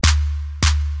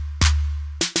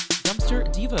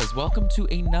Dumpster Divas, welcome to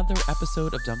another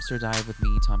episode of Dumpster Dive with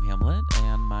me, Tom Hamlet,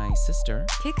 and my sister,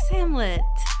 Kix Hamlet.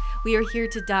 We are here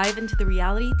to dive into the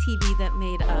reality TV that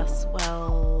made us,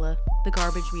 well, the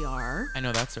garbage we are. I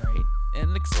know that's right,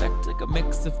 and expect like a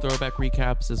mix of throwback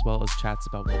recaps as well as chats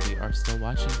about what we are still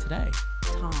watching today.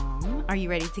 Tom, are you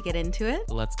ready to get into it?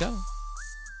 Let's go.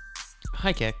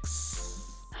 Hi, Kix.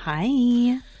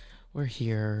 Hi. We're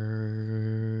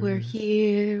here. We're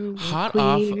here. Hot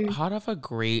off a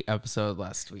great episode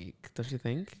last week, don't you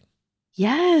think?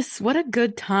 Yes, what a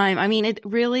good time. I mean, it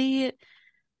really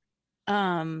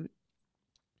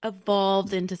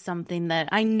evolved into something that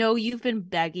I know you've been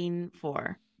begging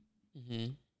for.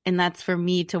 Mm-hmm. And that's for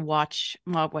me to watch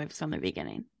Mob Wives from the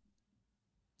beginning.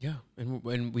 Yeah,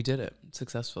 and we did it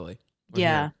successfully. We're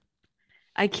here.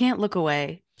 I can't look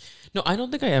away. No, I don't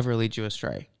think I ever lead you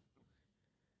astray.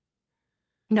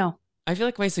 No. I feel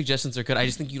like my suggestions are good. I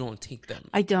just think you don't take them.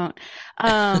 I don't.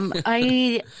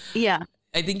 I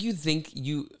think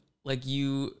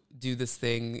you do this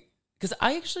thing because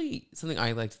something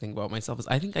I like to think about myself is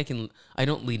I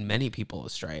don't lead many people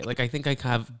astray. Like I think I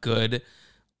have good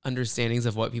understandings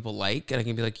of what people like, and I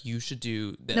can be like, you should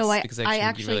do this because I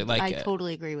actually really like it. I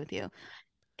totally agree with you.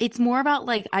 It's more about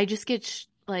like I just get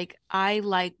I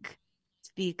like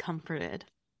to be comforted.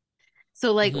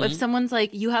 So like if someone's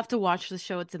like, you have to watch the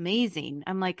show, it's amazing.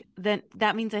 I'm like, then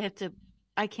that means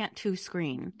I can't two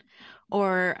screen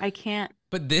or I can't.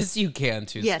 But this you can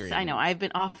two screen. Yes, I know. I've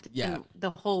been off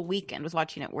the whole weekend was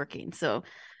watching it working. So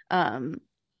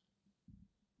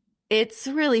it's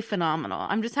really phenomenal.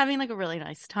 I'm just having like a really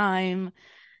nice time.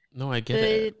 No, I get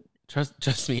it.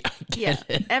 Trust me, I get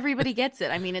it. Everybody gets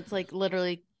it. I mean, it's like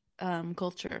literally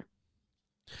culture.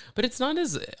 But it's not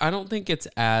I don't think it's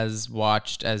as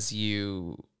watched as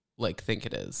you like think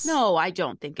it is. No, I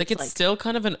don't think it's still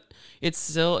kind of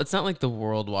it's not like the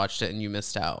world watched it and you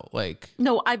missed out. Like,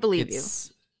 no, I believe you.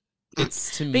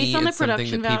 It's to me, based on the something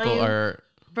production that people are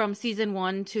from season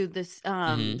 1 to this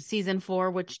season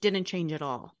 4, which didn't change at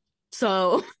all.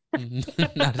 So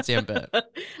not a damn bit.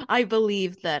 I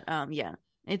believe that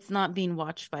it's not being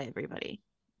watched by everybody.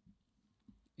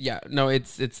 Yeah, no,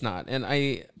 it's not. And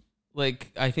I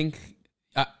think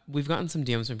we've gotten some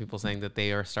DMs from people saying that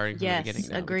they are starting from the beginning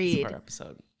now. Agreed. Because of our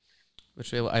episode,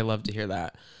 which I love to hear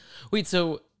that. Wait,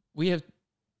 so we're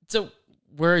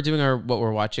doing our what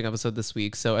we're watching episode this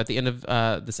week. So at the end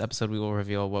of this episode, we will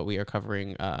reveal what we are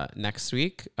covering next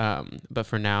week. But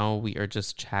for now, we are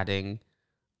just chatting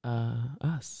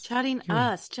chatting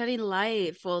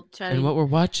life, and what we're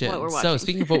watching. So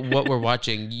speaking of what we're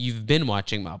watching, you've been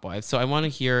watching Mob Wives, so I want to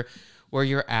hear where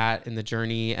you're at in the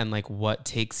journey and like what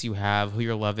takes you have, who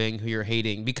you're loving, who you're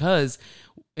hating, because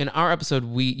in our episode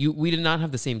we did not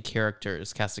have the same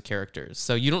cast of characters.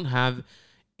 So you don't have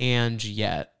Ange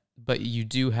yet, but you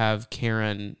do have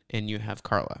Karen and you have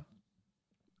Carla.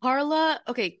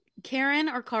 Okay, Karen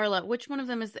or Carla, which one of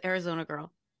them is the Arizona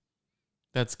girl?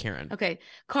 That's Karen. Okay,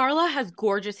 Carla has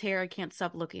gorgeous hair. I can't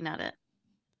stop looking at it.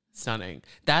 Stunning.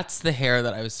 That's the hair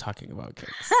that I was talking about,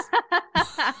 Kix.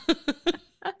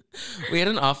 We had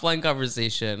an offline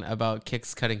conversation about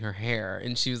Kix cutting her hair,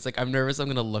 and she was like, I'm nervous I'm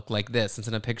going to look like this. And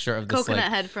sent a picture of this coconut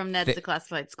head from Ned's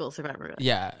Declassified School Survivor.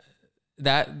 Yeah.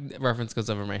 That reference goes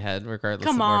over my head, regardless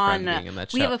of our friend being in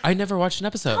that show. I never watched an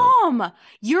episode. Tom,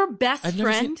 your best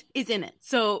friend is in it.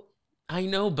 So I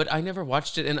know, but I never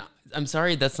watched it, and I'm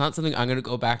sorry, that's not something I'm going to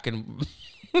go back and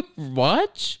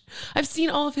watch. I've seen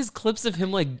all of his clips of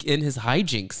him like in his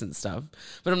hijinks and stuff,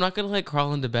 but I'm not going to like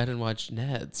crawl into bed and watch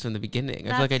Ned's from the beginning.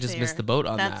 I feel like I just missed the boat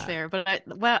on that. That's fair,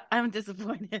 but I'm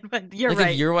disappointed, but you're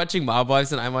right. If you're watching Mob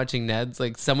Wives and I'm watching Ned's,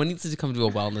 like someone needs to come do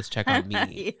a wellness check on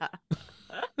me.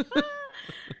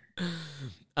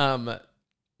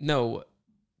 No,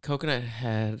 coconut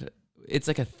head, it's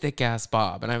like a thick ass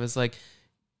bob, and I was like,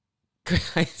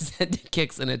 I said to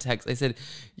Kix in a text, I said,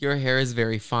 your hair is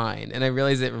very fine. And I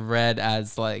realized it read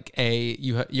as like,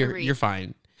 you're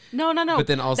fine. No. But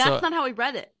then also, that's not how I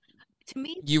read it. To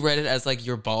me, you read it as like,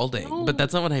 you're balding. No, but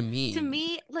that's not what I mean. To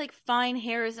me, like fine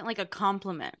hair isn't like a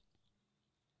compliment.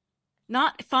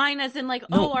 Not fine as in like,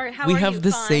 no, how are you? We have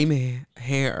the same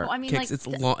hair. No, I mean, Kix, like, it's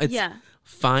long. It's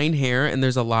fine hair, and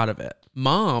there's a lot of it.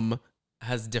 Mom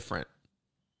has different.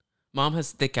 Mom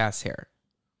has thick ass hair.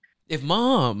 If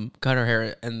Mom cut her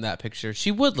hair in that picture,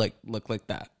 she would look like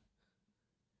that.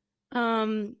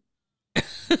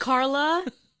 Carla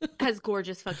has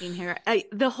gorgeous fucking hair.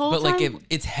 The whole but time, like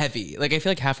it's heavy. Like I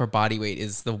feel like half her body weight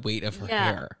is the weight of her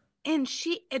hair. And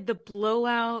the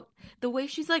blowout, the way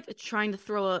she's like trying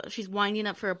to she's winding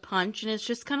up for a punch, and it's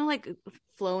just kind of like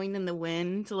flowing in the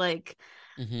wind. Like,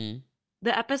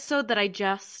 The episode that I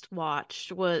just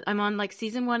watched was I'm on like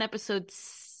season 1, episode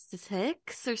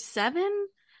 6 or 7.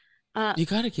 You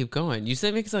gotta keep going. You said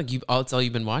it makes it like it's all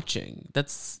you've been watching.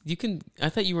 You can. I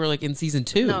thought you were like in season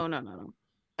 2. No, no, no,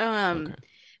 no. Okay.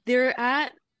 They're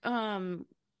at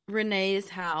Renee's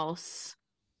house,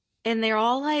 and they're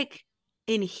all like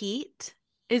in heat.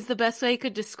 Is the best way I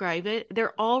could describe it.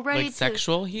 They're all Like ready to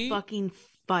sexual heat. fucking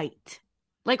fight.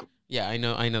 Like Yeah, I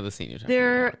know. I know the scene you're talking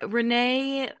they're about.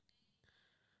 Renee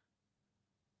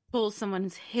pulls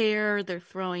someone's hair. They're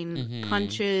throwing Mm-hmm.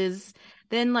 punches.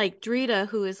 Then like Drita,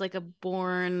 who is like a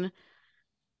born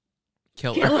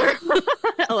Killer.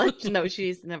 killer. No,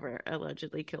 she's never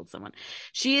allegedly killed someone.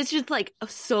 She is just like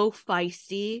so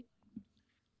feisty.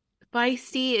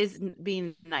 Feisty is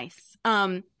being nice.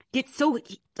 Gets so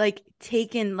like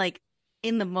taken like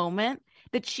in the moment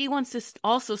that she wants to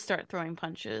also start throwing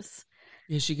punches.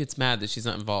 Yeah, she gets mad that she's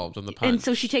not involved in the And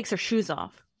so she punch. takes her shoes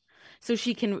off. So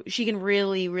she can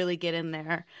really really get in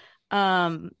there.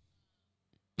 Um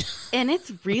and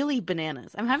it's really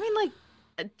bananas. I'm having like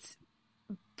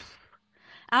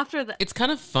after the It's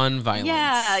kind of fun yeah,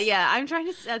 violence. yeah. I'm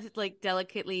trying to like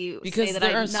delicately say Because that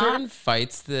there are certain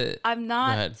fights that. I'm Go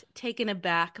not ahead. taken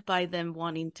aback by them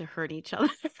wanting to hurt each other.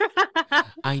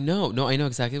 I know. No, I know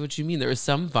exactly what you mean. There is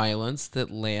some violence that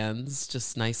lands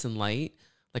just nice and light,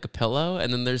 like a pillow,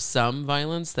 and then there's some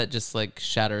violence that just like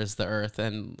shatters the earth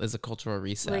and is a cultural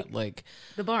reset. Like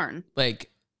the barn.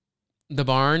 Like the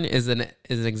barn is an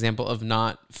example of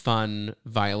not fun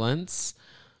violence.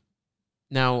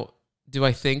 Now, do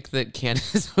I think that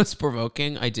Candace was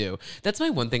provoking? I do. That's my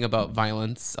one thing about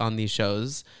violence on these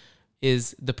shows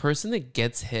is the person that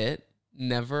gets hit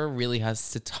never really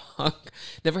has to talk,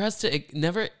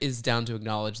 never is down to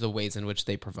acknowledge the ways in which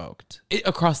they provoked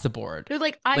across the board. They're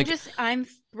like, I'm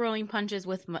throwing punches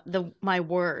with my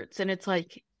words, and it's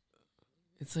like,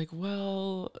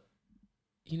 well,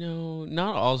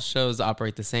 not all shows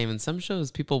operate the same, and some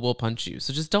shows people will punch you.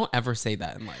 So just don't ever say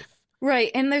that in life.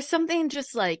 right. And there's something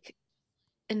just like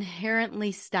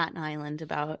inherently Staten Island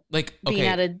about Like, being okay,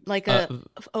 at a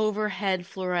overhead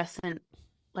fluorescent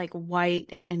like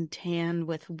white and tan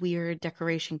with weird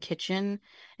decoration kitchen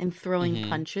and throwing mm-hmm.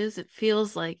 punches. It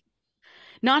feels like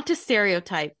not to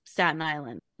stereotype Staten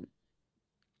Island,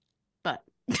 but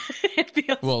it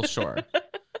feels Well, sure.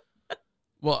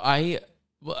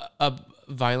 A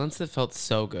violence that felt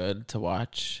so good to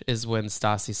watch is when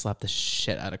Stassi slapped the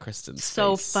shit out of Kristen's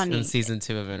so face funny in season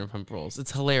 2 of Vanderpump Rules.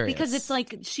 It's hilarious because it's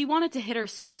like she wanted to hit her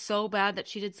so bad that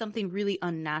she did something really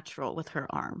unnatural with her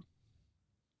arm.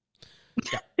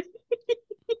 Yeah.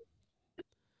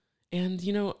 And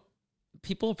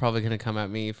people are probably going to come at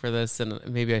me for this, and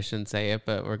maybe I shouldn't say it,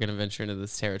 but we're going to venture into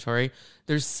this territory.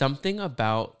 There's something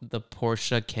about the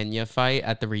Portia Kenya fight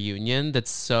at the reunion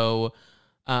that's so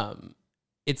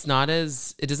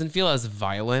it doesn't feel as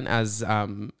violent as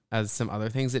some other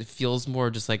things. It feels more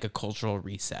just like a cultural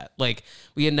reset. Like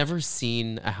we had never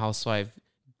seen a housewife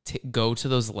go to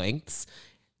those lengths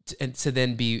and to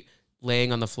then be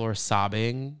laying on the floor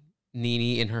sobbing,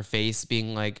 Nene in her face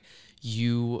being like,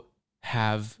 you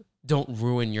don't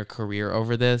ruin your career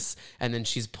over this. And then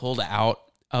she's pulled out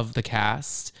of the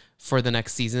cast for the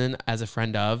next season as a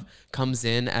friend of, comes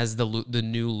in as the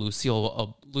new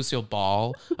Lucille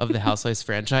Ball of the Housewives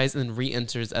franchise, and then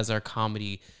re-enters as our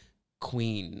comedy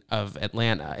queen of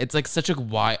Atlanta. It's like such a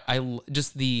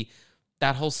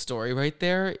that whole story right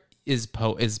there is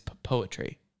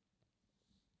poetry.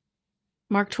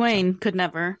 Mark Twain could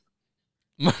never.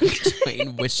 Mark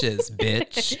Twain wishes,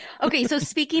 bitch. Okay, so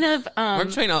speaking of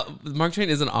Mark Twain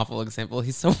is an awful example.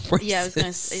 He's so racist. Yeah, I was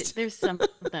gonna say there's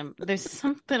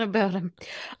something about him.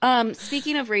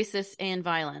 Speaking of racist and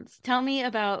violence, tell me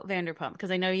about Vanderpump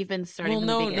because I know you've been starting from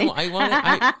the beginning. No,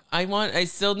 I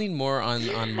still need more on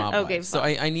Mob Okay, Wives. So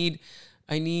I need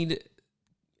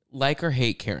like or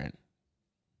hate Karen.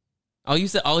 All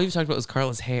you've talked about was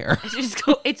Carla's hair.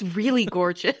 It's really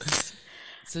gorgeous.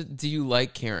 So do you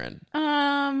like Karen?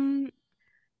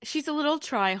 She's a little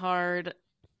try hard,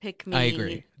 pick me. I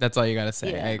agree. That's all you gotta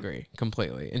say. Yeah. I agree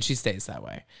completely, and she stays that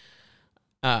way.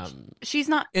 She's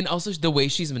not, and also the way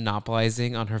she's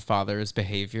monopolizing on her father's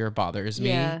behavior bothers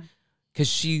me. Because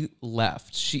she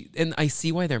left. And I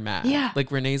see why they're mad. Yeah.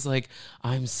 Like Renee's like,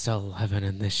 I'm still living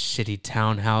in this shitty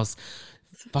townhouse,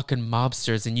 fucking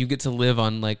mobsters, and you get to live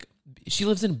on like. She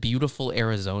lives in beautiful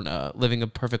Arizona, living a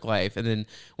perfect life. And then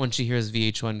when she hears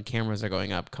VH1 cameras are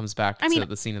going up, comes back to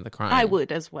the scene of the crime. I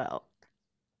would as well.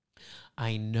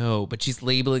 I know, but she's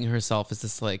labeling herself as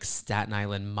this like Staten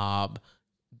Island mob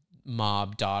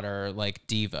daughter, like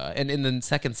diva. And in the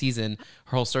second season,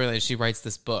 her whole storyline, she writes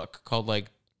this book called like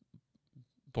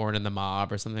Born in the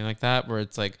Mob or something like that, where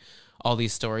it's like all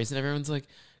these stories and everyone's like,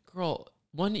 girl,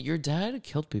 one, your dad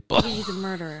killed people. Yeah, he's a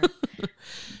murderer.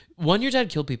 One, your dad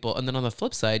killed people, and then on the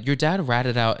flip side, your dad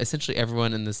ratted out essentially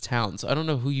everyone in this town. So I don't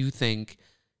know who you think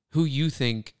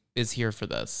is here for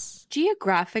this.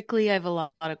 Geographically, I have a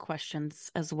lot of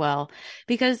questions as well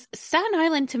because Staten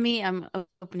Island to me, I'm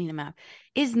opening the map,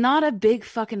 is not a big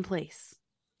fucking place.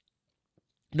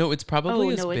 No, it's Oh,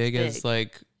 probably as no, it's big as big.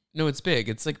 like no, it's big.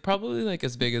 It's like probably like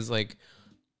as big as like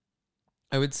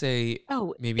I would say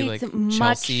Oh, maybe it's like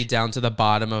Chelsea much, down to the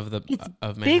bottom of the it's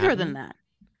of bigger than Manhattan. that.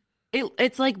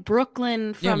 It's like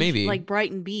Brooklyn Yeah, from maybe. like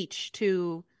Brighton Beach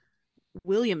to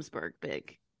Williamsburg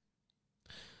big.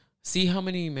 See how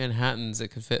many Manhattans it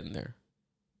could fit in there.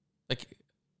 Like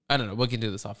I don't know. We can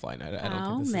do this offline. I don't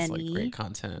think How this is like great many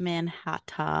content.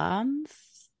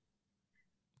 Manhattans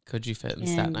Could you fit in can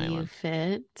Staten you Island?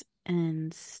 fit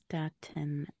in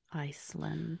Staten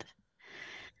Island?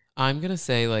 I'm gonna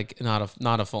say like not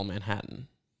a full Manhattan.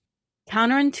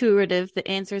 Counterintuitive, the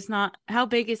answer is not how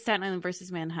big is Staten Island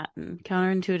versus Manhattan?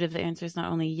 Counterintuitive, the answer is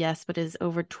not only yes, but is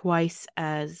over twice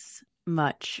as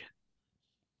much.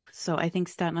 So I think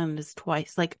Staten Island is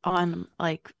twice, like on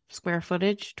like square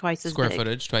footage, twice as Square big.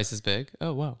 footage twice as big.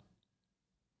 Oh wow.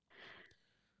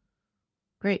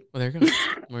 Great. Well, there you go.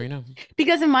 Well, you know.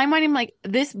 Because in my mind, I'm like,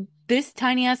 this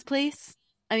tiny ass place.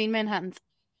 I mean, Manhattan's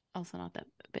also not that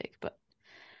big, but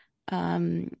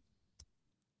um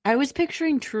I was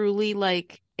picturing truly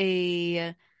like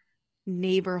a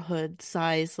neighborhood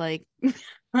size like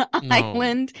No,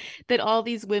 island that all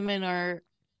these women are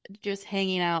just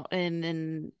hanging out in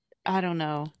and I don't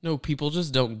know. no, people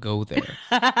just don't go there.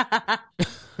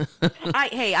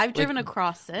 I've like driven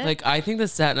across it. I think the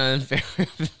Staten Island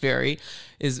Ferry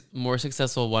is more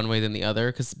successful one way than the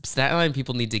other because Staten Island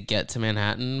people need to get to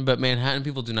Manhattan, but Manhattan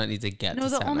people do not need to get No, to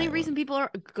the Staten only reason Island people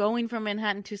are going from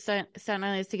Manhattan to Staten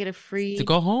Island is to get a to free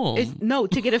go is home. no,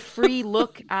 to get a free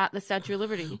look at the Statue of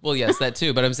Liberty. Well, yes, that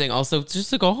too, but I'm saying also just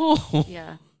to go home.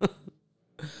 Yeah.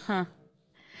 Huh.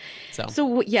 So,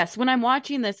 So yes, when I'm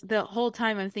watching this, the whole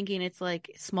time I'm thinking it's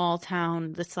like small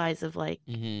town, the size of like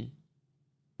mhm.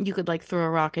 you could like throw a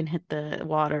rock and hit the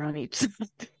water on each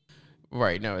side.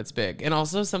 Right, no, it's big. And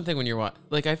also something when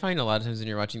like I find a lot of times when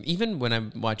you're watching, even when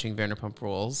I'm watching Vanderpump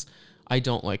Rules, I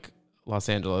don't like Los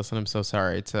Angeles, and I'm so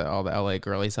sorry to all the LA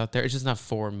girlies out there. It's just not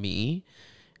for me.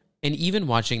 And even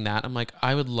watching that, I'm like,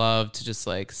 I would love to just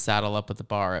like saddle up at the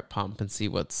bar at Pump and see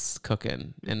what's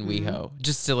cooking in Hmm. WeHo,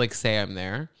 just to like say I'm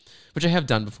there, which I have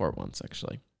done before once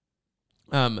actually.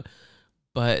 Um,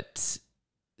 but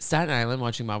Staten Island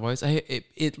watching Mob Boys,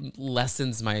 it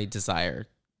lessens my desire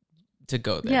to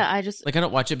go Yeah, there. I just Like I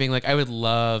don't watch it being like I would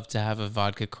love to have a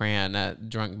vodka cran at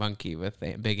Drunk Monkey with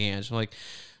Big Ange. I'm like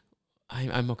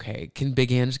I'm okay. Can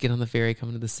Big Ange get on the ferry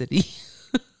coming to the city?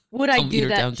 would I I'll meet do her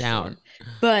that? downtown. Sure.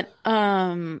 But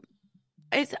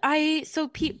it's I so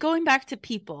going back to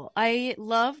people. I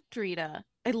love Drita.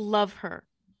 I love her.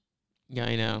 Yeah,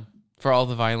 I know. For all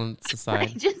the violence I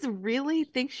aside. just really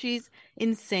think she's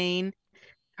insane.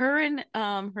 Her and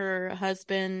her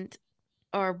husband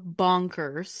are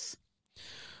bonkers.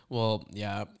 Well,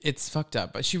 yeah, it's fucked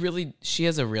up. But she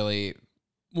has a really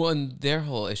well, and their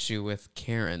whole issue with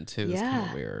Karen too is kind of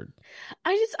Yeah. weird.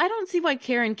 I don't see why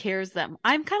Karen cares that.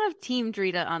 I'm kind of team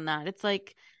Drita on that. It's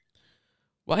like,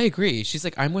 Well, I agree. She's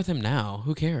like, I'm with him now.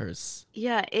 Who cares?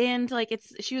 yeah, and like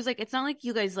she was like, it's not like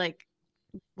you guys like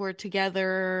were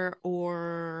together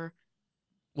or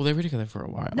Well, they were together for a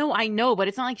while. no, I know, but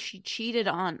it's not like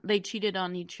they cheated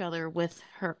on each other with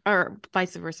her or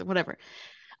vice versa, whatever.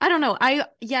 I don't know.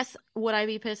 Yes, would I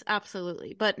be pissed?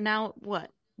 Absolutely. But now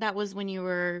what? That was when you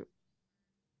were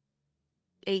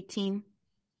 18.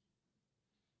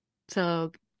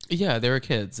 So Yeah, they were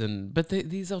kids, and but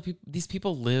these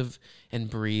people live and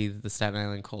breathe the Staten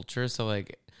Island culture. So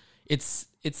like, it's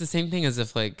the same thing as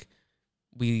if like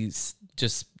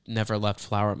just never left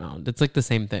Flower Mound. It's like the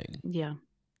same thing, yeah.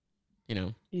 you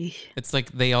know. Eesh. It's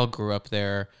like they all grew up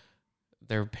there.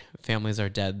 Their families are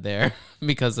dead there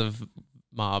because of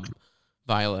mob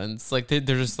violence. Like they're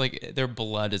just like their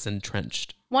blood is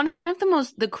entrenched. One of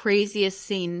the craziest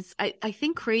scenes, I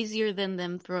think crazier than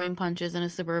them throwing punches in a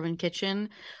suburban kitchen,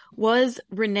 was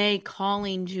Renee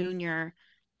calling Junior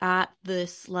at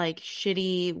this like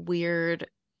shitty, weird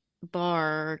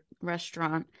bar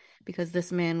restaurant because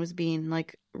this man was being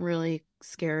like really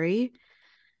scary.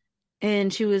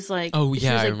 And Oh she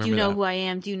yeah, was I like, "Do you remember know that. who I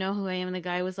am? Do you know who I am?" And the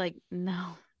guy was like,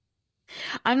 "No."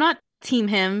 I'm not team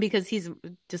him because he's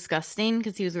disgusting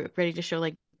because he was ready to show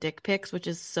like dick pics, which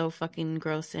is so fucking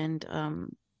gross and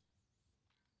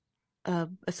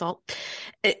assault.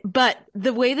 But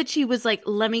the way that she was like,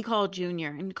 let me call Junior,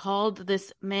 and called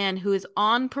this man who is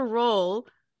on parole,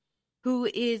 who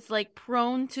is like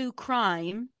prone to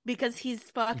crime because he's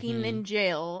fucking Mm-hmm. in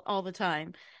jail all the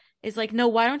time, is like, no,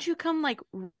 why don't you come like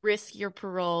risk your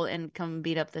parole and come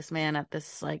beat up this man at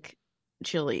this like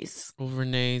Chili's? Well,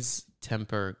 Renee's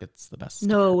temper gets the best of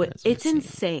her, No, as we've it's seen.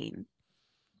 insane.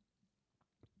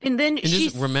 And then And just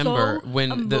she's remember so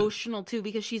when emotional too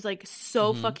because she's like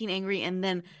so Mhm. fucking angry and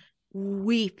then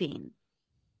weeping.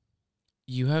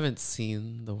 You haven't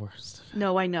seen the worst of it.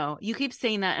 No, I know. You keep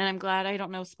saying that, and I'm glad I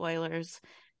don't know spoilers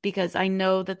because I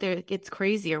know that it's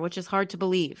crazier, which is hard to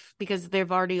believe because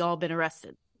they've already all been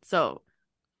arrested. So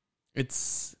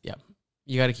It's yeah.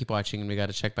 You got to keep watching, and we got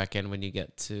to check back in when you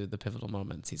get to the pivotal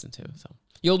moment in season 2. So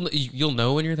you'll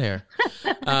know when you're there.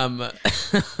 um,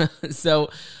 so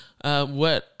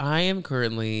what I am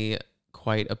currently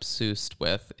quite obsessed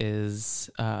with is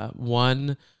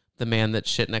one, the man that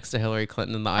shit next to Hillary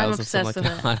Clinton in the I'm aisles of some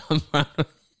obsessed like with it.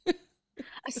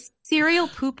 A serial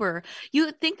pooper.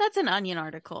 You think that's an Onion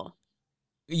article?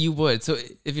 You would. So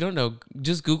if you don't know,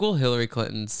 just Google Hillary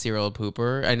Clinton serial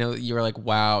pooper. I know you were like,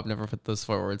 wow, I've never put those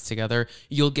four words together.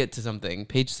 You'll get to something.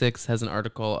 Page 6 has an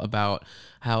article about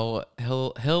how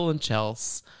Hill and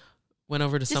Chelsea went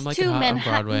over to Some Just Like It two Hot on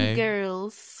Manhattan Broadway.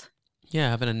 girls. Yeah,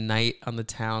 having a night on the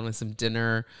town with some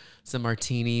dinner, some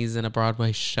martinis, and a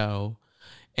Broadway show.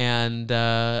 And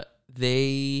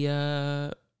they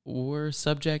were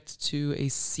subject to a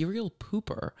serial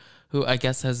pooper who I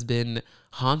guess has been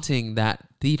haunting that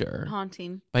theater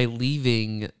Haunting. by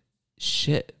leaving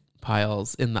shit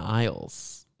piles in the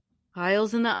aisles.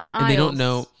 Piles in the And aisles.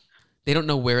 they don't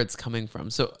know where it's coming from.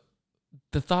 So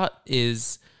the thought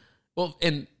is, well,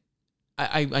 and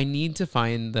I need to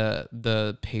find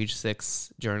the page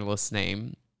 6 journalist's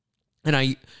name.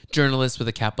 And journalist with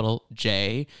a capital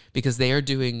J, because they are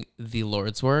doing the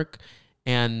Lord's work.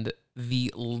 And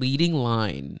the leading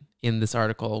line in this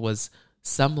article was,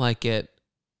 some like it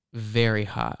very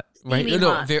hot. Right? Steaming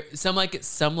No, hot. some like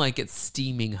it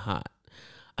steaming hot.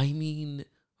 I mean,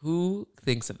 who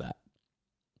thinks of that?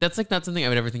 That's like not something I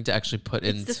would ever think to actually put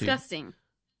It's into disgusting.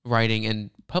 writing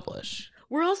and publish.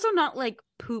 We're also not like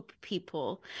poop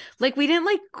people. Like we didn't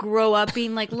like grow up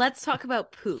being like, let's talk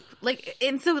about poop. Like,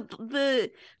 and so the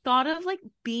thought of like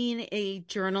being a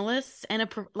journalist and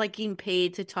like getting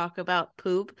paid to talk about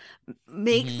poop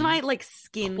makes Mm-hmm. my like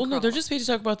skin Well, no, they're crawl. just paid to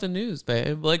talk about the news,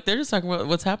 babe. Like they're just talking about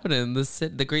what's happening in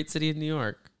the great city of New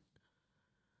York.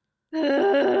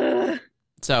 Ugh.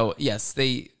 So yes,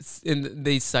 they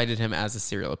cited him as a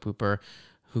serial pooper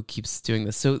who keeps doing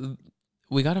this. So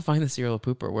we got to find the serial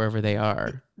pooper wherever they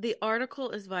are. The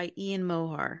article is by Ian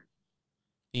Mohar.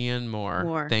 Ian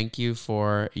Moore, thank you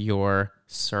for your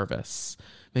service.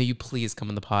 May you please come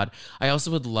on the pod. I also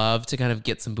would love to kind of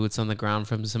get some boots on the ground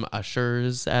from some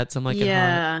ushers at Some Like It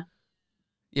Hot.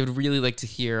 I would really like to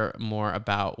hear more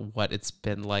about what it's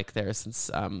been like there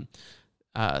since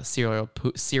serial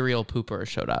pooper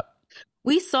showed up.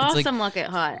 We saw like, Some Like It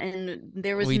Hot, and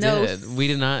there was we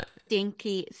did not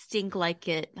stink like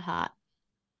it hot.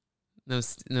 No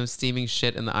steaming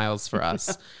shit in the aisles for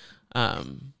us.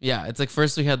 Yeah, it's like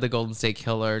first we had the Golden State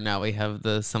Killer, now we have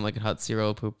the Some Like It Hot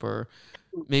serial pooper.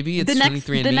 Maybe it's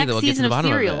 23andMe that will get to the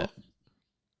bottom of it.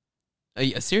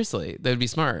 Yeah, seriously, that would be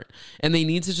smart. And they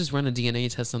need to just run a DNA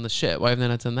test on the shit. Why have they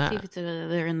not done that? See if it's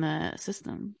they're in the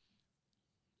system.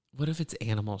 What if it's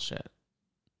animal shit?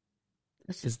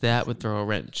 Because that would throw a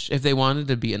wrench. If they wanted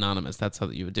to be anonymous, that's how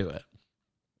you would do it.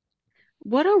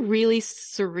 What a really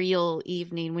surreal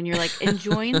evening when you're like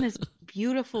enjoying this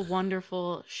beautiful,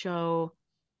 wonderful show.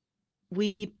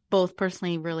 We both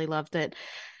personally really loved it.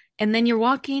 And then you're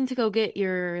walking to go get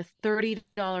your $30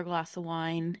 glass of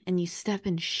wine and you step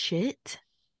in shit.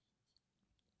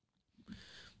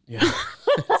 Yeah,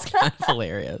 it's kind of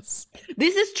hilarious.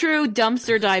 This is true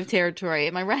dumpster dive territory.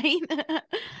 Am I right?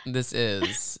 This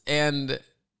is. And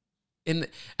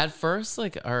at first,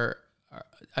 like I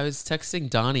was texting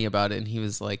Donnie about it, and he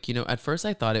was like, at first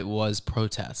I thought it was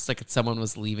protests, like someone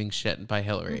was leaving shit by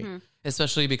Hillary,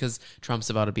 especially because Trump's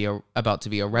about to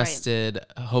be arrested,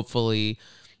 right. Hopefully.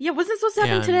 Yeah, wasn't it supposed to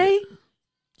happen today?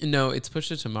 No, it's pushed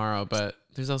to tomorrow, but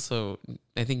there's also,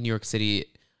 I think New York City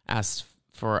asked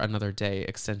for another day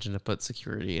extension to put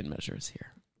security and measures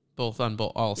here, both on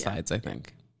all sides, I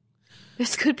think.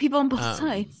 There's good people on both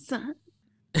sides.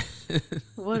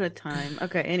 What a time.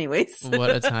 Okay, anyways. What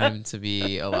a time to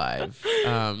be alive.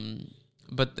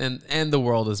 But and the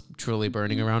world is truly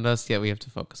burning around us, yet we have to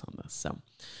focus on this. So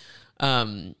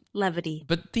levity.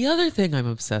 But the other thing I'm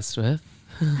obsessed with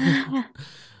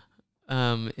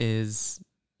is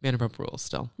Vanderpump Rules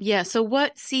still. Yeah. So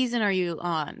what season are you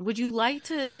on? Would you like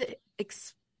to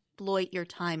exploit your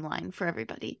timeline for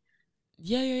everybody?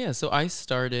 Yeah. So I'm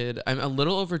a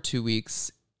little over 2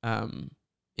 weeks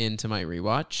into my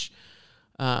rewatch.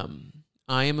 Um,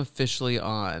 I am officially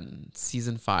on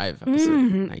season 5, episode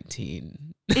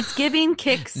 19. It's giving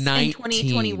Kicks in 19.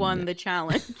 2021 the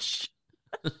challenge.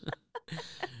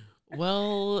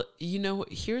 Well,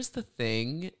 here's the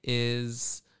thing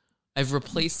is I've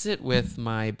replaced it with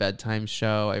my bedtime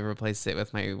show. I've replaced it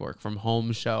with my work from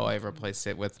home show. I've replaced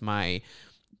it with my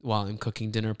while I'm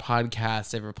cooking dinner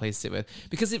podcast. I've replaced it with,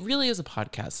 because it really is a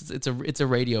podcast. It's a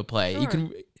radio play. Sure. You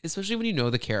can, especially when you know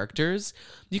the characters,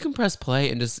 you can press play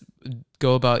and just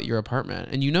go about your apartment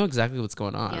and you know exactly what's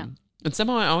going on. Yeah. And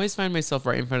somehow I always find myself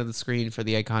right in front of the screen for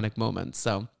the iconic moments.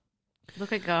 So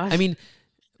look at God. I mean,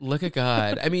 look at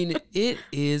God. I mean, it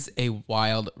is a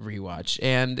wild rewatch.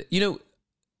 And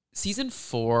season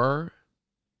 4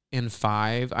 and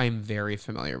 5 I'm very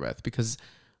familiar with, because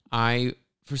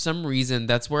for some reason,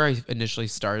 that's where I initially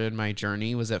started my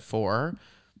journey, was at 4.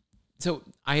 So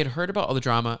I had heard about all the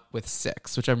drama with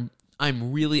 6, which I'm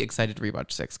really excited to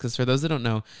rewatch 6, because for those that don't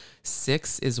know,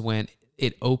 6 is when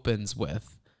it opens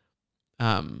with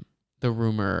the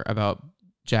rumor about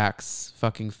Jack's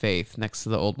fucking Faith next to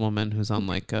the old woman who's on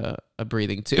like a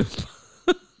breathing tube.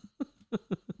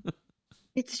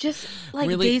 It's just like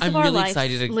Days of Our Lives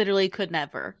literally could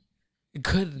never.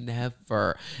 Could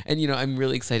never. And I'm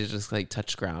really excited to just like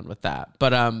touch ground with that.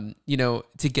 But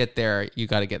to get there, you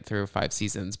got to get through 5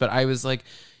 seasons. But I was like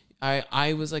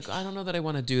I was like, I don't know that I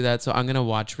want to do that. So I'm going to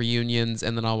watch reunions,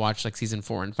 and then I'll watch like season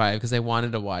 4 and 5, because I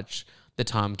wanted to watch the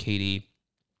Tom Katie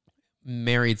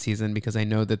married season, because I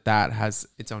know that has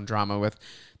its own drama with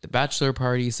the bachelor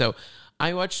party. So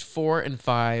I watched 4 and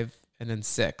 5 and then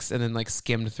 6, and then like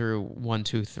skimmed through 1,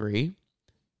 2, 3,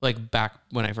 like back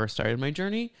when I first started my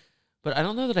journey. But I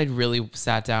don't know that I'd really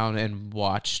sat down and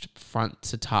watched front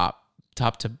to top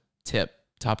to tip,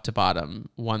 top to bottom,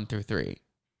 1 through 3.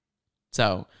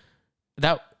 So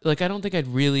that, like, I don't think I'd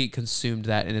really consumed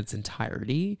that in its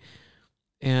entirety.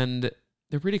 And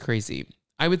they're pretty crazy.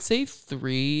 I would say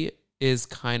 3 is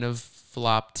kind of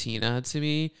flop Tina to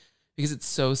me, because it's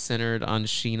so centered on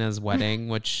Sheena's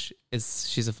wedding,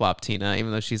 she's a flop Tina,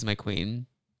 even though she's my queen.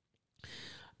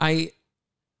 I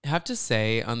have to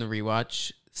say, on the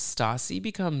rewatch, Stassi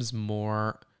becomes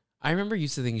more. I remember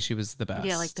used to thinking she was the best.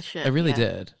 Yeah, like the shit. I really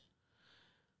did.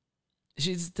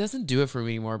 She doesn't do it for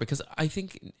me anymore, because I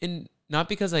think not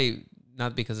because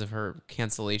of her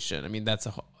cancellation. I mean,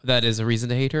 that is a reason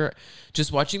to hate her.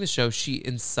 Just watching the show, she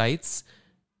incites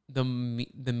the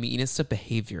meanest of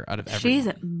behavior out of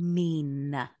everyone. She's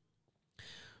mean.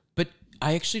 But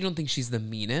I actually don't think she's the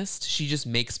meanest. She just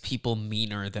makes people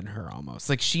meaner than her almost.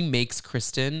 Like, she makes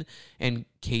Kristen and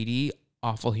Katie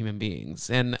awful human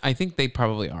beings. And I think they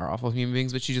probably are awful human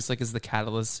beings, but she just like is the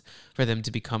catalyst for them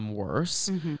to become worse,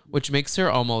 which makes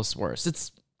her almost worse.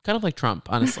 It's kind of like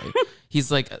Trump, honestly. He's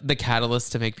like the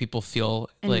catalyst to make people feel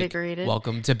like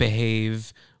welcome to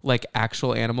behave like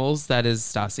actual animals. That is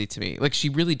Stassi to me. Like, she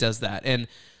really does that. And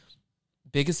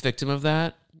biggest victim of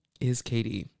that is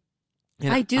Katie.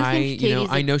 And I do think Katie's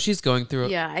I know she's going through.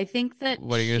 Yeah, I think that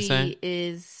what are you gonna say?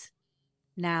 Is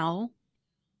now.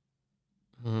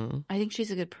 I think she's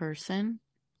a good person.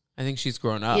 I think she's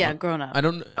grown up. Yeah, grown up. I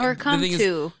don't. Or come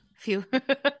to few.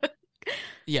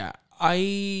 Yeah,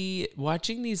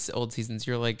 watching these old seasons,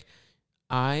 you're like,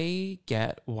 I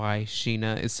get why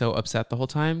Sheena is so upset the whole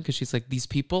time, because she's like, these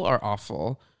people are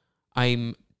awful.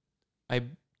 I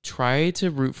try to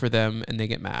root for them and they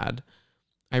get mad.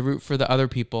 I root for the other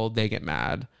people, they get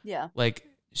mad. Yeah. Like,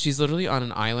 she's literally on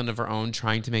an island of her own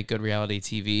trying to make good reality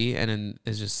TV, and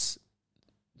is just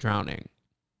drowning.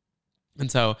 And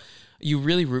so you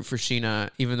really root for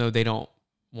Sheena, even though they don't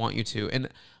want you to. And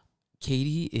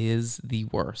Katie is the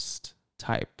worst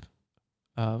type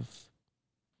of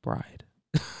bride.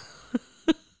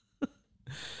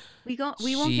 We won't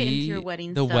get into your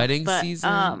wedding the stuff, wedding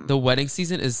season. The wedding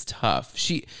season is tough.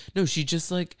 She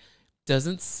just like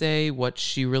doesn't say what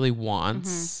she really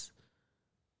wants,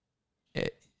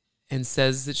 and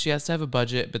says that she has to have a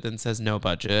budget, but then says no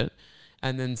budget,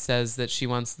 and then says that she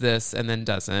wants this and then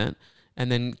doesn't,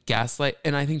 and then gaslight.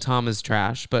 And I think Tom is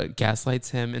trash, but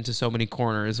gaslights him into so many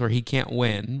corners where he can't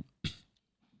win.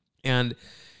 And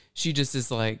she just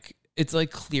is like, it's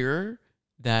like clear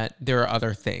that there are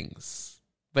other things,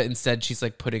 but instead she's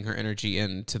like putting her energy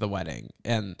into the wedding.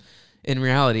 And in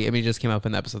reality, I mean, it just came up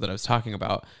in the episode that I was talking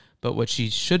about, but what she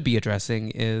should be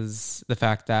addressing is the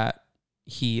fact that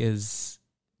he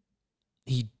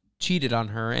cheated on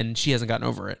her and she hasn't gotten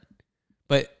over it.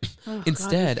 But Oh God, these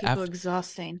instead, people are after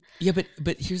exhausting. yeah,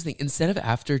 but here's the thing: instead of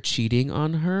after cheating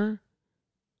on her,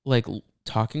 like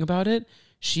talking about it,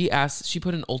 she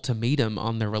put an ultimatum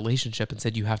on their relationship and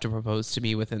said, "You have to propose to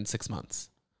me within 6 months."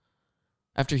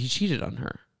 After he cheated on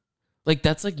her, like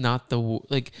that's like not the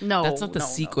like that's not No, the no,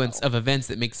 no, sequence no, of events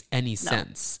that makes any no.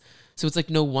 sense. So it's like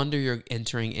no wonder you're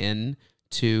entering in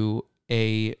to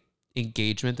a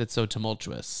engagement that's so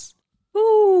tumultuous.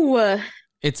 Ooh.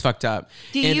 It's fucked up.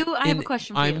 Do And you? I have a in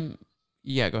question for you. I'm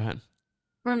yeah, go ahead.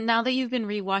 From now that you've been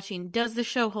rewatching, does the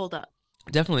show hold up?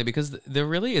 Definitely because there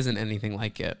really isn't anything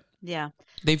like it. Yeah.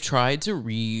 They've tried to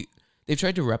they've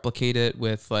tried to replicate it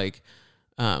with like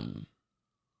um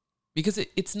because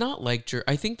it's not like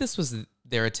I think this was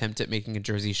their attempt at making a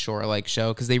Jersey Shore like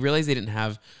show because they realized they didn't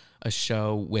have a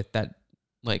show with that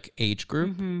like age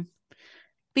group. Mm-hmm.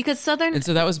 Because Southern. And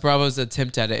so that was Bravo's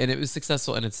attempt at it, and it was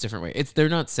successful in its different way. They're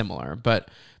not similar, but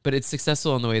it's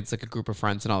successful in the way it's like a group of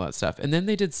friends and all that stuff. And then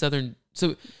they did Southern,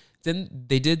 so then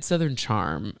they did Southern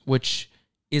Charm, which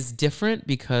is different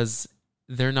because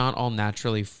they're not all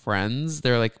naturally friends.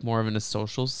 They're like more of in a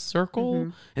social circle, Mm-hmm.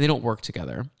 and they don't work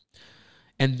together.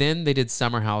 And then they did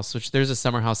Summer House, which there's a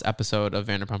Summer House episode of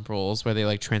Vanderpump Rules where they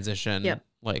like transition, Yep.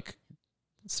 like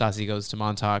Stassi goes to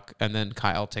Montauk, and then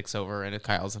Kyle takes over, and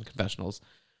Kyle's in confessionals.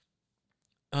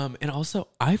 And also,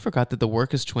 I forgot that the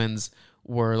Workus twins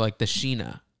were like the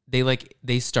Sheena.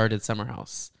 They started Summer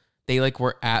House. They like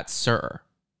were at Sir.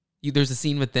 There's a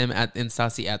scene with them in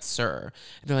Stassi at Sir.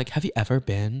 And they're like, "Have you ever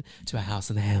been to a house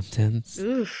in the Hamptons?"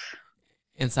 Oof.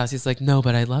 And Stassi's like, "No,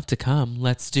 but I'd love to come.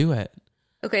 Let's do it."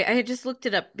 Okay, I had just looked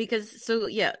it up because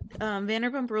yeah,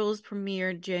 Vanderpump Rules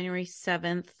premiered January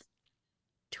 7th,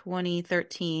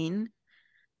 2013.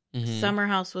 Mm-hmm. Summer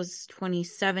House was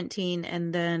 2017,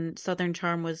 and then Southern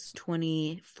Charm was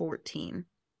 2014.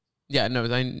 Yeah, no,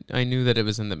 I knew that it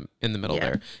was in the middle Yeah.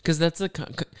 there because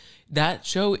that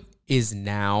show is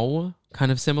now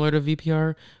kind of similar to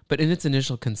VPR, but in its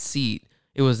initial conceit,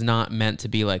 it was not meant to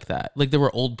be like that. Like there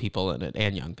were old people in it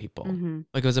and young people. Mm-hmm.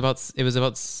 Like it was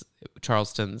about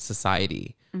Charleston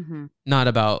society, Mm-hmm. not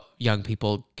about young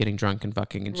people getting drunk and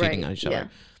fucking and cheating Right. on each Yeah. other.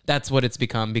 That's what it's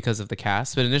become because of the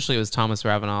cast. But initially, it was Thomas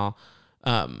Ravenel,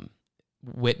 um,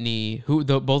 Whitney,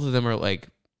 both of them are like,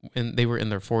 and they were in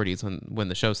their 40s when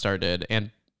the show started,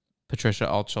 and Patricia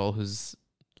Altschul, who's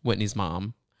Whitney's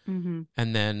mom, Mm-hmm.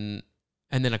 and then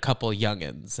a couple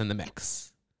youngins in the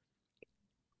mix.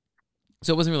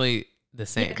 So it wasn't really the Yeah,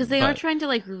 same, because they are but trying to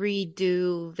like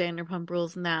redo Vanderpump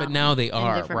Rules now they in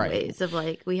are different right. ways. Of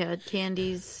like we had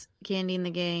Candy and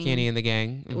the Candy Gang. and the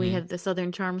Gang. We Mm-hmm. had the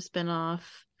Southern Charm spinoff.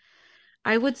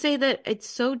 I would say that it's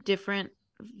so different.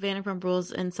 Vanderpump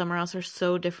Rules and Summer House are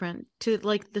so different to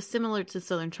like the similar to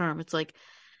Southern Charm. It's like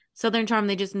Southern Charm,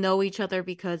 they just know each other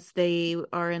because they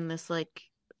are in this like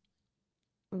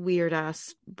weird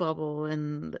ass bubble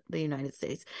in the United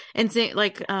States. And say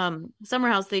like Summer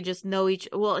House, they just know each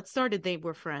well, it started they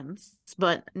were friends,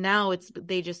 but now it's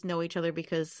they just know each other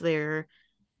because they're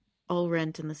all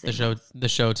rent in the The same show house. the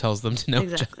show tells them to know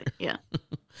each Exactly. other. Yeah.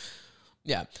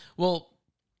 Yeah. Well,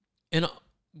 and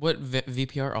what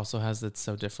VPR also has that's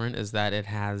so different is that it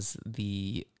has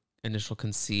the initial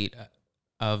conceit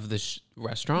of the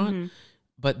restaurant, Mm-hmm.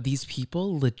 but these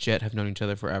people legit have known each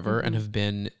other forever and Mm-hmm. have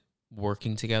been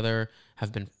working together,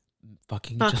 have been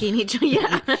fucking each Fucking each other.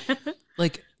 other. Yeah.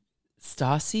 Like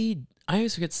Stassi, I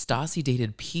always forget Stassi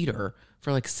dated Peter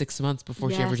for like 6 months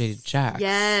before she ever dated Yes. Jax.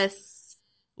 Yes.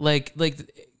 Like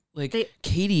They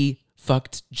Katie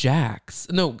fucked Jax.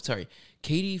 No, sorry.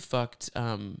 Katie fucked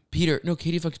Peter. No,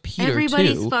 Katie fucked Peter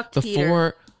everybody's too. fucked Before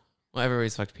Peter. well,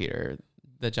 everybody's fucked Peter.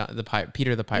 The pirate,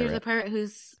 Peter the Peter the pirate. pirate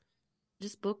who's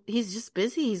just booked. He's just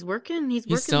busy. He's working. He's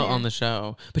He's working still on there. the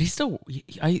show, but he's still.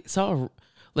 I saw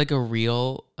like a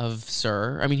reel of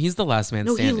Sir. I mean, he's the last man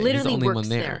No, he standing. He's the literally only one works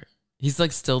there. there. He's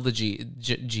like still the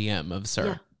GM of Yeah.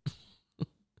 Sir.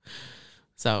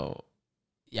 So,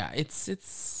 yeah,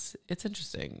 it's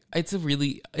interesting. It's a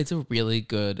really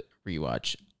good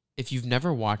rewatch. If you've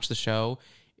never watched the show,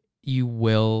 you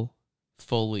will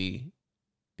fully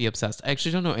be obsessed. I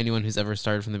actually don't know anyone who's ever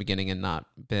started from the beginning and not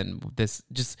been this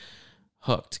just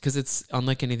hooked because it's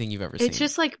unlike anything you've ever seen. It's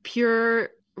just like pure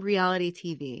reality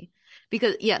TV.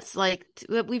 Because yes, like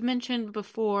what we've mentioned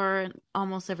before, in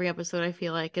almost every episode I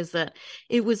feel like is that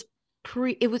it was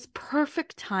it was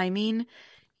perfect timing.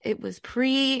 It was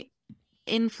pre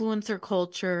influencer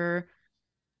culture,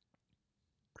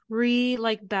 pre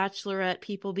like bachelorette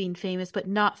people being famous, but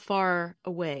not far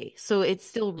away. So it's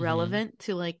still Mm-hmm. relevant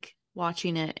to like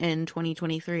watching it in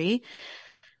 2023,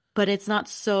 but it's not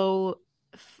so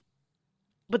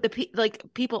but the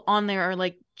like people on there are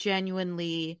like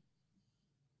genuinely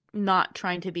not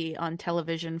trying to be on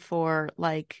television for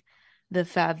like the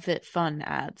FabFitFun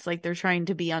ads. Like they're trying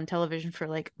to be on television for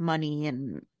like money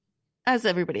and as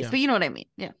everybody is. Yeah. But you know what I mean?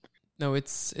 Yeah. No,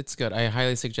 it's good. I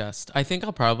highly suggest. I think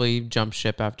I'll probably jump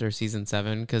ship after season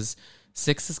 7 because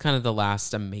 6 is kind of the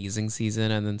last amazing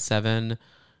season, and then 7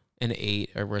 and 8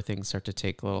 are where things start to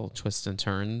take little twists and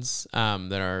turns.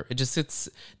 That are it's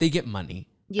they get money.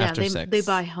 Yeah, after 6. they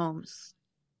buy homes.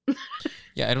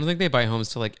 Yeah, I don't think they buy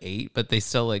homes till like 8, but they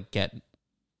still like get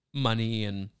money,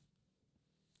 and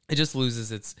it just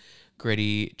loses its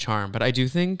gritty charm. But I do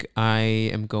think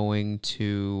I'm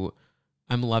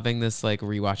loving this like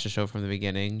rewatch the show from the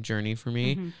beginning journey for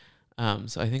me. Mm-hmm.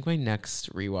 So I think my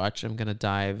next rewatch, I'm gonna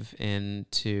dive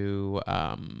into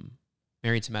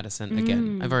Married to Medicine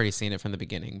again. I've already seen it from the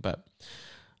beginning, but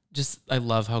just I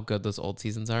love how good those old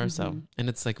seasons are. Mm-hmm. So, and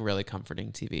it's like really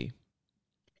comforting TV.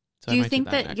 So do you think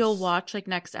that you'll watch like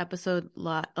next episode,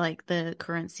 like the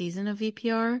current season of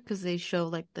VPR, because they show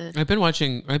like the? I've been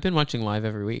watching live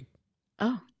every week.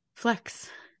 Oh, flex.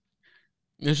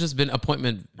 It's just been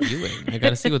appointment viewing. I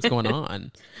got to see what's going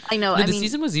on. I know. The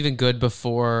season was even good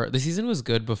before. The season was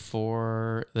good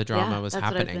before the drama was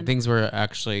happening. Things were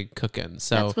actually cooking.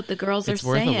 So that's what the girls are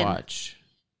saying. It's worth a watch.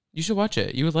 You should watch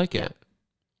it. You would like it.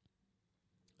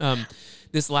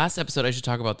 This last episode, I should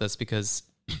talk about this because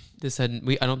I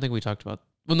don't think we talked about.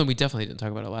 Well, no, we definitely didn't talk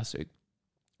about it last week.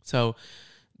 So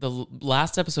the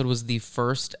last episode was the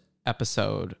first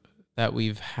episode that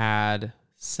we've had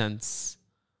since.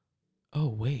 Oh,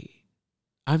 wait.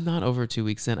 I'm not over 2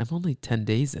 weeks in. I'm only 10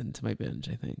 days into my binge,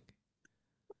 I think.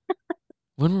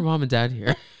 When were Mom and Dad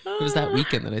here? It was that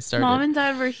weekend that I started. Mom and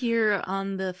Dad were here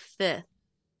on the 5th.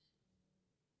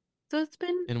 So it's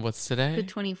been... And what's today? The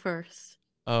 21st.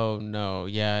 Oh, no.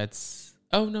 Yeah, it's...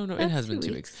 Oh, no. It has been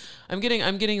 2 weeks. I'm getting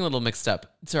a little mixed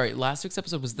up. Sorry, last week's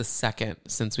episode was the second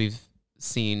since we've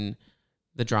seen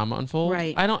the drama unfold.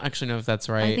 Right. I don't actually know if that's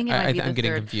right. I think it might be I'm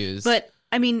getting third. Confused. But...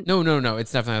 I mean, no,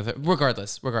 it's definitely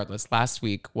regardless. Last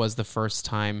week was the first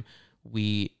time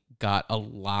we got a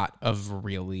lot of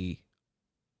really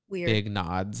weird big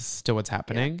nods to what's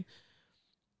happening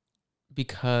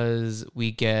because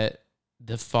we get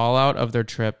the fallout of their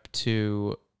trip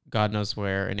to God knows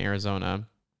where in Arizona.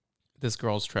 This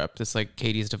girl's trip, this like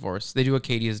Katie's divorce. They do a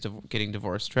Katie's getting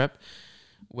divorced trip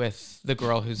with the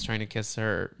girl who's trying to kiss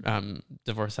her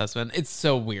divorced husband. It's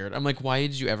so weird. I'm like, why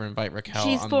did you ever invite Raquel?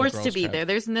 She's forced to be there.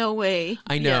 There's no way.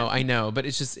 I know, but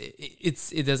it's just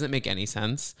it doesn't make any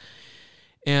sense.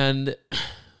 And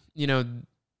you know,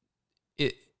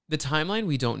 the timeline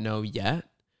we don't know yet,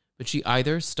 but she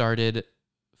either started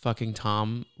fucking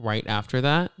Tom right after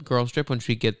that girls trip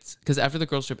because after the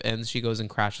girls trip ends, she goes and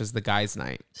crashes the guys'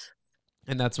 night.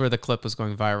 And that's where the clip was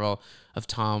going viral of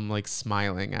Tom like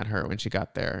smiling at her when she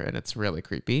got there. And it's really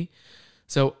creepy.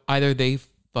 So either they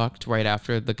fucked right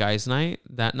after the guys' night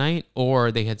that night,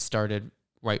 or they had started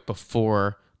right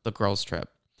before the girls' trip.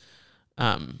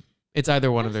 It's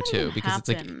either one of the two because it's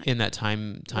like in that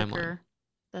timeline.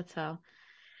 That's how.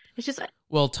 It's just.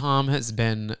 Well, Tom has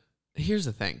been. Here's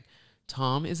the thing.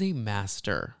 Tom is a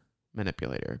master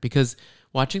manipulator because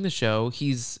watching the show,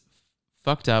 he's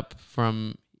fucked up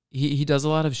from. He does a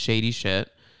lot of shady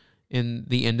shit in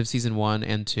the end of season 1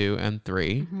 and 2 and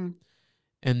 3. Mm-hmm.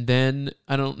 And then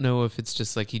I don't know if it's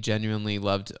just like he genuinely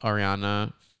loved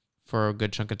Ariana for a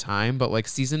good chunk of time, but like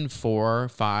season 4,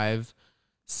 5,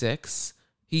 6,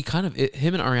 him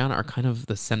and Ariana are kind of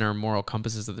the center moral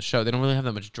compasses of the show. They don't really have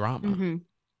that much drama. Mm-hmm.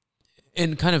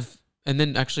 And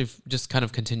then actually just kind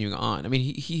of continuing on. I mean,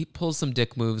 he pulls some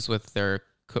dick moves with their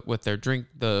drink,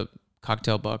 the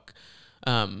cocktail book.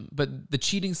 But the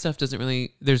cheating stuff doesn't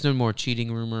really, there's no more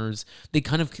cheating rumors. They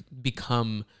kind of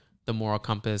become the moral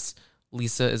compass.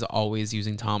 Lisa is always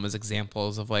using Tom as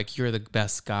examples of like, you're the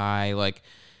best guy. Like,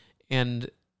 and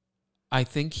I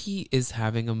think he is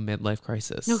having a midlife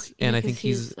crisis. And I think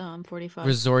he's 45.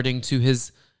 resorting to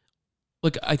his,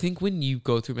 like, I think when you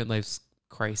go through midlife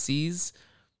crises,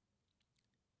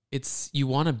 you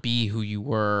want to be who you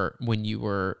were when you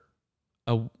were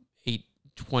a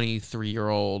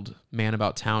 23-year-old man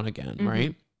about town again, mm-hmm.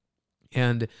 right?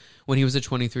 And when he was a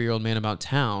 23-year-old man about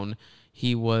town,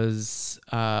 he was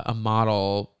a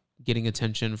model getting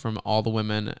attention from all the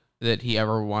women that he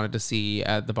ever wanted to see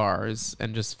at the bars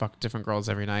and just fucked different girls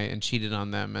every night and cheated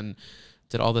on them and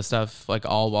did all this stuff, like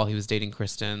all while he was dating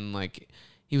Kristen. Like,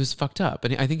 he was fucked up.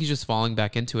 And I think he's just falling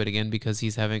back into it again because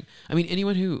he's having, I mean,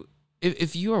 anyone who,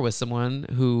 if you are with someone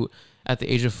who at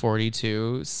the age of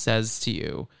 42 says to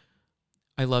you,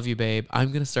 I love you, babe,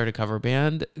 I'm going to start a cover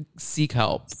band, seek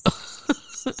help.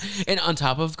 And on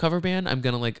top of cover band, I'm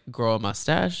going to like grow a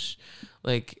mustache.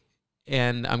 Like,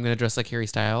 and I'm gonna dress like Harry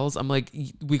Styles. I'm like,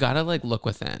 we gotta like look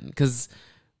within, because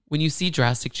when you see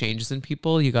drastic changes in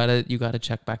people, you gotta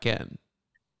check back in.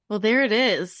 Well, there it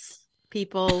is,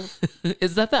 people.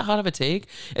 Is that hot of a take?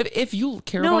 If you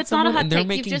care No, about it's not a someone hot and they're take.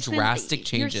 You've making just been drastic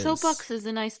your changes, soapbox is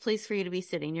a nice place for you to be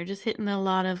sitting. You're just hitting a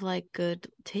lot of like good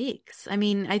takes. I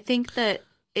mean, I think that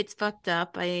it's fucked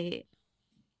up. I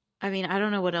mean, I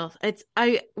don't know what else.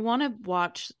 I want to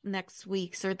watch next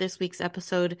week's or this week's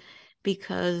episode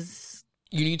because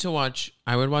you need to watch.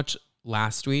 I would watch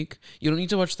last week. You don't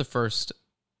need to watch the first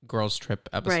girls trip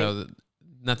right. episode.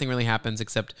 Nothing really happens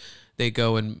except they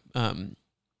go and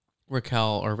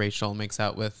Raquel or Rachel makes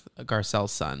out with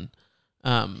Garcelle's son,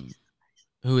 um,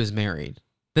 who is married.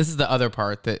 This is the other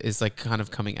part that is like kind of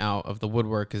coming out of the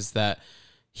woodwork, is that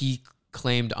he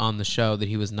claimed on the show that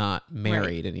he was not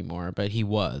married anymore, but he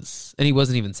was, and he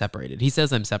wasn't even separated. He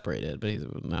says I'm separated, but he's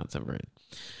not separated.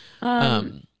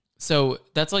 Um, So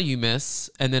that's all you miss,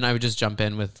 and then I would just jump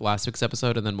in with last week's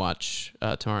episode and then watch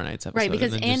tomorrow night's episode. right,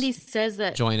 because and then Andy says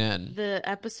that join in. the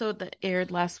episode that aired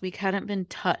last week hadn't been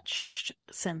touched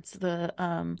since the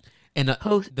And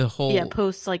post the whole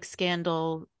post like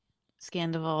scandal,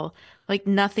 like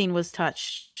nothing was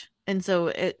touched, and so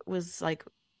it was like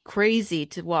crazy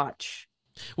to watch.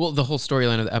 well, the whole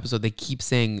storyline of the episode, they keep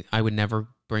saying I would never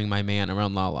bring my man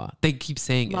around Lala. They keep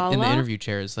saying it in the Lala? interview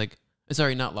chairs. Like,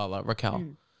 sorry, not Lala,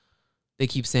 Raquel. They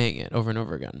keep saying it over and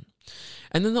over again.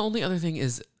 And then the only other thing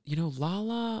is,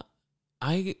 Lala,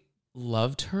 I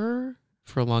loved her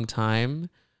for a long time.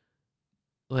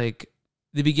 Like,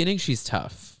 the beginning, she's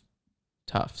tough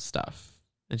stuff.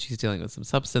 And she's dealing with some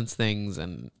substance things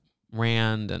and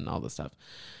Rand and all this stuff.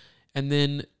 And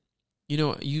then,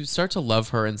 you start to love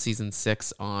her in season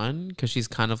 6 on, because she's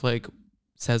kind of like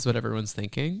says what everyone's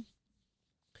thinking.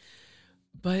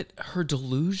 But her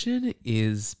delusion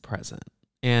is present.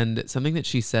 And something that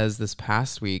she says this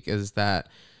past week is that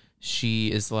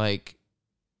she is like,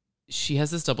 she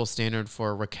has this double standard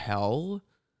for Raquel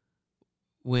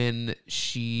when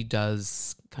she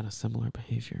does kind of similar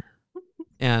behavior.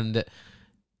 And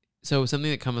so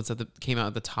something that came out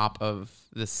at the top of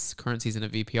this current season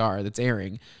of VPR that's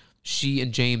airing, she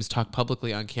and James talk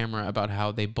publicly on camera about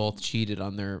how they both cheated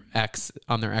on their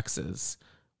exes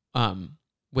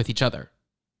with each other.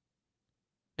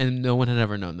 And no one had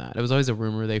ever known that. It was always a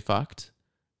rumor they fucked,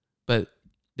 but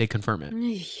they confirm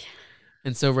it.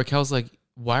 And so Raquel's like,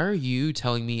 why are you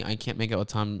telling me I can't make out with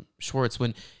Tom Schwartz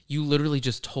when you literally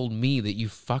just told me that you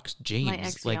fucked James? My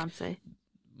ex-fiance.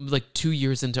 Like 2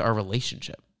 years into our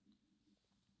relationship.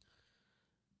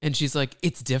 And she's like,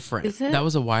 it's different. Is it? That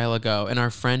was a while ago. And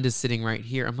our friend is sitting right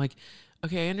here. I'm like,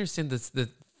 okay, I understand this. The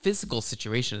physical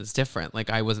situation is different. Like,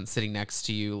 I wasn't sitting next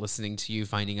to you, listening to you,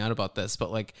 finding out about this.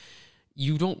 But like,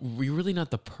 you're really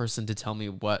not the person to tell me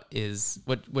what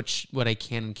I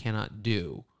can and cannot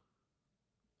do.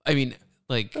 I mean,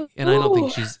 like, and I don't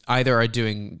think she's either are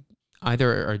doing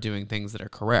things that are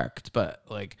correct, but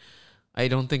like, I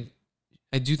do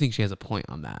think she has a point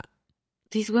on that.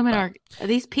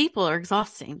 These people are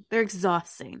exhausting. They're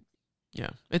exhausting.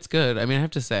 Yeah, it's good. I mean, I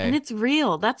have to say. And it's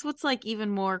real. That's what's like even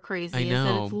more crazy. I know. Is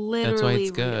that it's literally that's why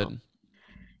it's real.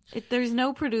 good. There's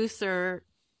no producer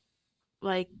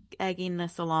like egging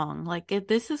this along. Like,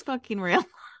 this is fucking real.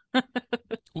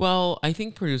 Well, I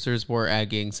think producers were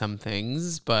egging some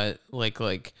things, but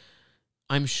like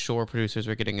I'm sure producers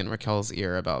were getting in Raquel's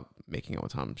ear about making out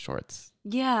with Tom Schwartz.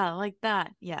 Yeah, like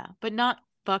that. Yeah, but not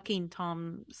fucking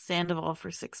Tom Sandoval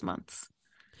for 6 months.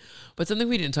 But something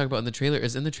we didn't talk about in the trailer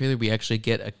is in the trailer we actually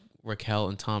get a Raquel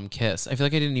and Tom kiss. I feel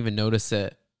like I didn't even notice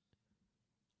it.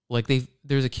 Like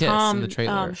there's a kiss in the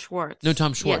trailer. Schwartz. No,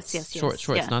 Tom Schwartz. Yes. Schwartz,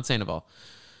 yeah. not Sandoval.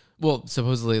 Well,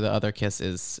 supposedly the other kiss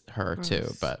is her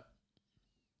too, but.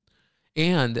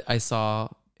 And I saw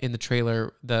in the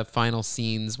trailer the final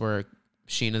scenes where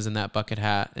Sheena's in that bucket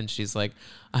hat and she's like,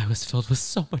 I was filled with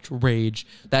so much rage.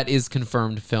 That is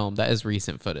confirmed film. That is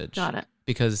recent footage. Got it.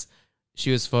 Because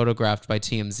she was photographed by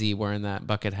TMZ wearing that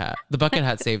bucket hat. The bucket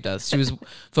hat saved us. She was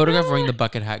photographed wearing the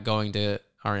bucket hat going to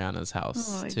Ariana's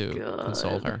house to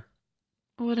console her.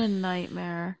 What a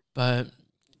nightmare. But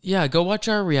yeah, go watch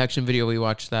our reaction video. We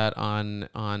watched that on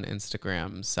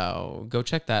Instagram. So go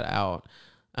check that out.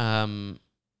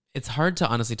 It's hard to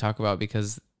honestly talk about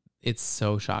because it's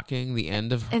so shocking. The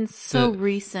end of and so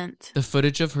recent. The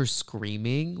footage of her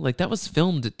screaming, like that was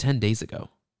filmed 10 days ago.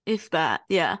 If that,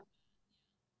 yeah.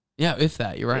 Yeah, if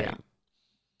that, you're right. Yeah.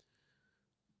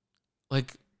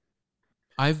 Like,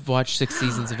 I've watched 6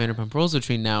 seasons of Vanderpump Rules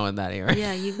between now and that era.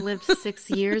 Yeah, you've lived 6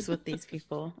 years with these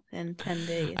people in 10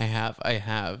 days. I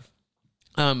have.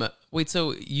 Wait,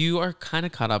 so you are kind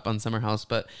of caught up on Summer House,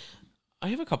 but I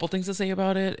have a couple things to say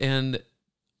about it, and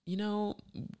you know,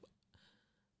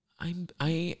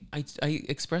 I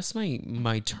expressed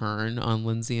my turn on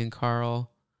Lindsay and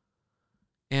Carl,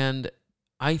 and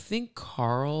I think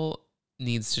Carl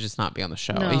needs to just not be on the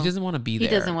show. He No, doesn't want to be he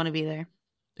doesn't there, want to be there.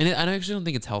 and I actually don't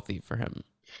think it's healthy for him.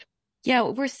 Yeah,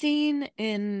 we're seeing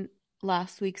in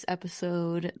last week's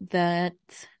episode that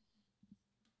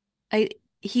I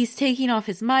he's taking off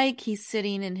his mic. He's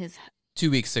sitting in his 2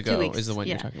 weeks two ago is the weeks. one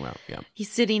you're Yeah, talking about. Yeah.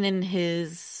 he's sitting in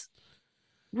his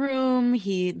room.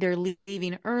 They're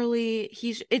leaving early.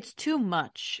 It's too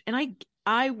much, and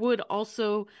I would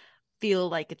also feel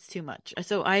like it's too much.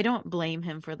 So I don't blame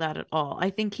him for that at all. I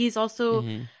think he's also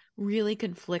Mm-hmm. really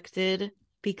conflicted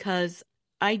because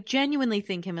I genuinely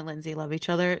think him and Lindsay love each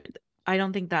other. I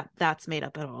don't think that that's made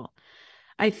up at all.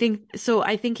 I think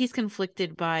he's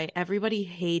conflicted by everybody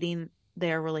hating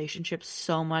their relationship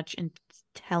so much and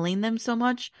telling them so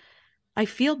much. I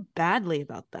feel badly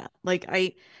about that. Like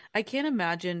I can't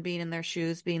imagine being in their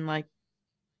shoes being like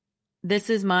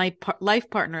this is my life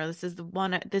partner. This is the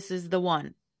one. This is the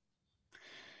one.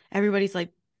 Everybody's like,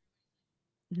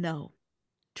 no,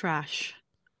 trash,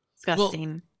 Well,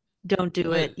 disgusting. Don't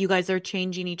do it. but You guys are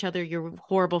changing each other. You're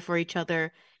horrible for each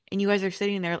other. And you guys are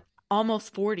sitting there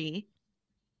almost 40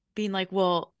 being like,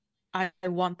 well, I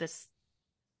want this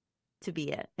to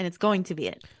be it. And it's going to be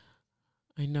it.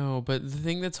 I know, but the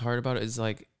thing that's hard about it is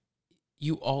like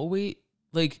you always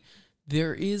like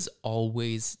there is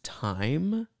always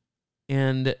time,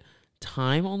 and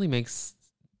time only makes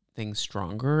things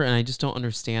stronger, and I just don't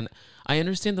understand. I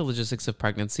understand the logistics of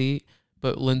pregnancy,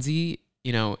 but Lindsay,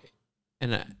 and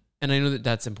and I know that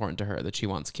that's important to her that she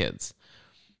wants kids.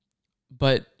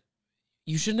 But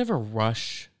you should never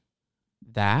rush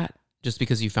that just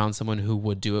because you found someone who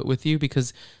would do it with you,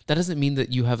 because that doesn't mean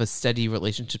that you have a steady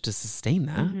relationship to sustain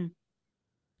that.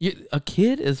 Mm-hmm. A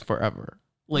kid is forever.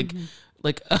 Like, Mm-hmm.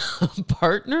 like a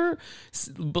partner,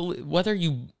 whether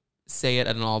you say it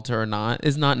at an altar or not,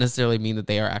 is not necessarily mean that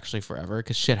they are actually forever,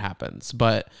 because shit happens.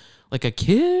 But like a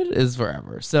kid is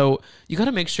forever. So you got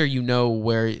to make sure you know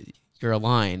where you're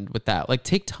aligned with that. Like,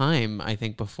 take time, I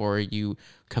think, before you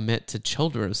commit to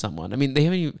children with someone. I mean,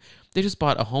 they just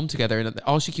bought a home together, and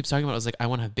all she keeps talking about is like, I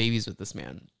want to have babies with this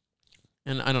man.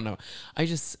 And I don't know.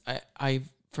 I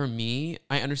for me,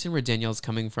 I understand where Danielle's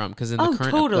coming from, because in the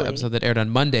current totally. episode that aired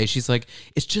on Monday, she's like,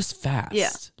 it's just fast.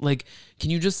 Yeah. Like, can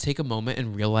you just take a moment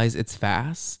and realize it's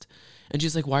fast? And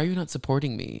she's like, why are you not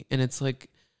supporting me? And it's like,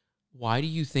 why do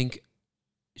you think?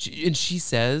 And she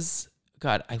says,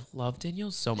 God, I love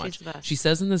Danielle so much. She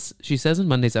says in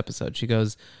Monday's episode, she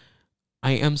goes,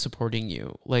 I am supporting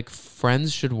you. Like,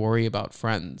 friends should worry about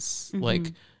friends. Mm-hmm.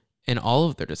 Like, in all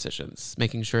of their decisions,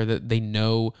 making sure that they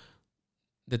know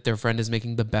that their friend is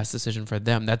making the best decision for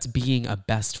them. That's being a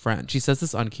best friend. She says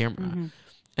this on camera. Mm-hmm.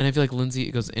 And I feel like Lindsay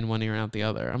goes in one ear and out the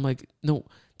other. I'm like, no,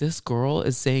 this girl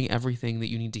is saying everything that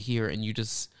you need to hear, and you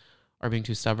just are being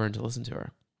too stubborn to listen to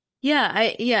her. Yeah,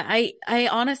 I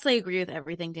honestly agree with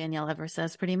everything Danielle ever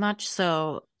says, pretty much.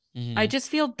 So I just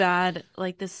feel bad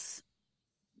like this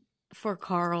for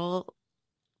Carl,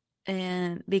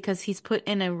 and because he's put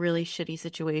in a really shitty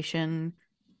situation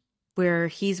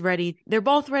where they're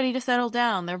both ready to settle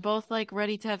down. They're both like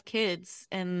ready to have kids,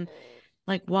 and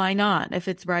like, why not? If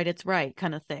it's right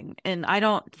kind of thing. And I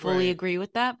don't fully agree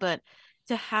with that, but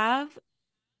to have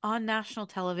on national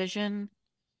television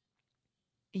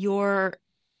your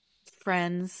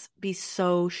friends be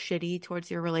so shitty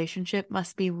towards your relationship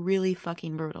must be really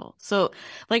fucking brutal. So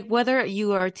like, whether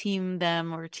you are team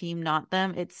them or team not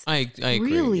them, it's I agree,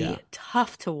 really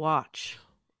tough to watch.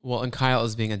 Well, and Kyle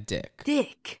is being a dick.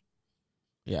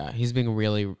 Yeah, he's being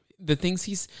really, the things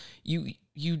you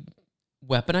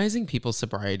weaponizing people's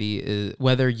sobriety, is,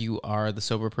 whether you are the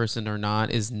sober person or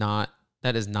not, is not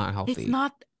healthy. It's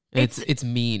not. It's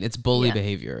mean. It's bully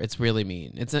behavior. It's really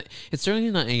mean. It's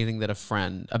certainly not anything that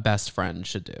a best friend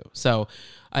should do. So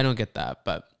I don't get that.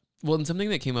 But and something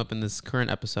that came up in this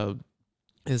current episode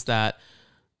is that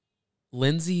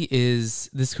Lindsay is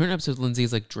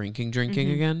like drinking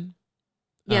Mm-hmm. again.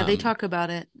 Yeah, they talk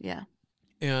about it. Yeah.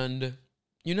 And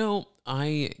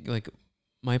I like,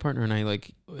 my partner and I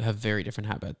like have very different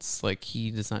habits. Like, he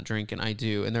does not drink and I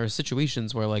do. And there are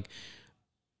situations where, like,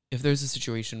 if there's a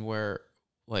situation where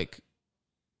like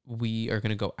we are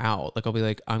going to go out, like I'll be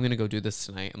like, I'm going to go do this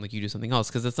tonight, and like, you do something else,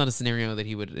 because that's not a scenario that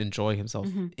he would enjoy himself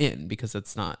in, because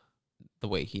that's not the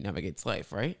way he navigates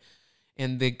life, right?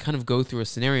 And they kind of go through a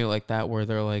scenario like that where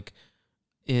they're like,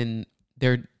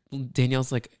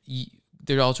 Danielle's like,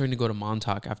 they're all trying to go to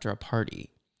Montauk after a party,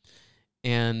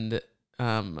 and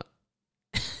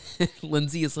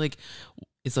Lindsay is like,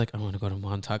 is like, I want to go to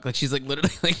Montauk. Like she's like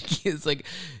literally like it's like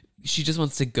she just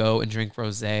wants to go and drink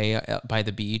rosé by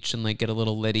the beach and like get a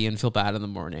little litty and feel bad in the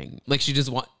morning. Like she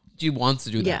wants to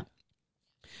do Yeah. that.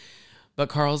 But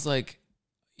Carl's like,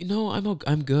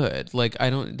 I'm good. Like I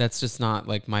don't. That's just not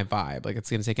like my vibe. Like it's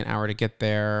gonna take an hour to get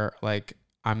there. Like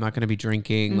I'm not gonna be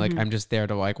drinking. Like Mm-hmm. I'm just there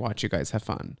to like watch you guys have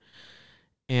fun.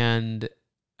 And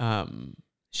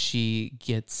she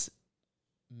gets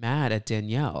mad at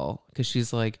Danielle because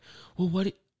she's like, well,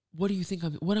 what do you think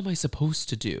what am I supposed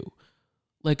to do?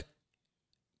 Like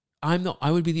I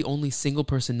would be the only single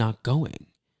person not going.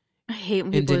 I hate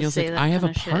when And people Danielle's say like, that I have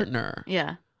kind a of shit. partner.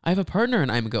 Yeah. I have a partner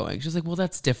and I'm going. She's like, well,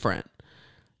 that's different.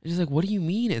 And she's like, what do you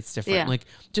mean it's different? Yeah. Like,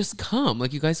 just come.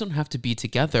 Like, you guys don't have to be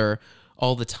together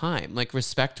all the time. Like,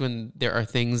 respect when there are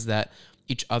things that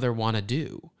each other want to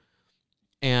do.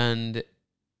 And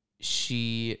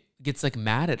she gets like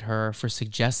mad at her for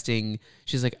suggesting,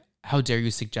 she's like, how dare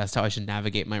you suggest how I should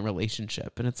navigate my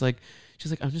relationship? And it's like,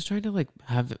 she's like, I'm just trying to like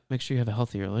make sure you have a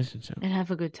healthy relationship. And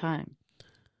have a good time.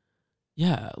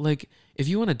 Yeah. Like, if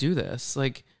you want to do this,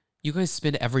 like, you guys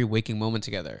spend every waking moment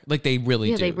together. Like they really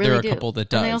do. They really there are do. a couple that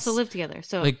does. And they also live together.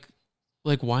 So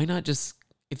like why not just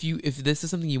if this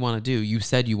is something you want to do, you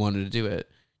said you wanted to do it,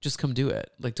 just come do it.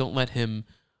 Like don't let him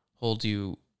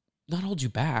not hold you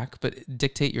back, but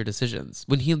dictate your decisions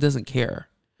when he doesn't care.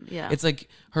 yeah. It's like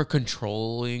her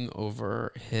controlling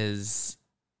over his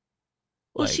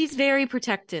Well, she's very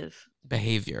protective.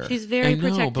 behavior. She's very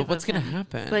protective. But what's going to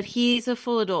happen? But he's a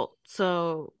full adult,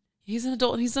 so he's an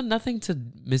adult and he's done nothing to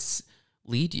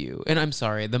mislead you. And I'm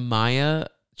sorry, the Maya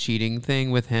cheating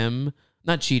thing with him,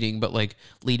 not cheating, but like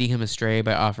leading him astray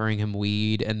by offering him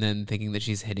weed and then thinking that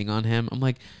she's hitting on him. I'm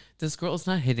like, this girl is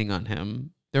not hitting on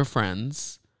him. They're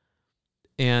friends.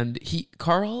 And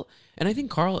Carl, and I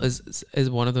think Carl is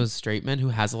one of those straight men who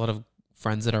has a lot of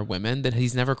friends that are women that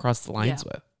he's never crossed the lines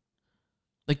with.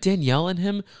 Like Danielle and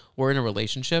him were in a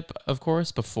relationship, of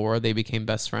course, before they became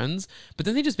best friends, but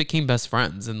then they just became best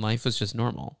friends and life was just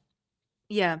normal.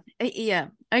 Yeah, I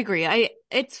agree. I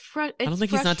don't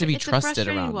think he's not to be trusted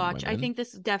around watch. women. I think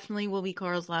this definitely will be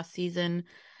Carl's last season.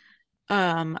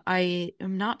 I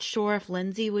am not sure if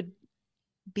Lindsay would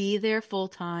be there full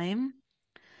time.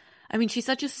 I mean, she's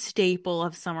such a staple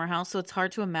of Summer House, so it's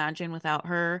hard to imagine without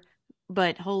her.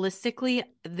 But holistically,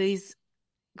 these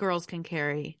girls can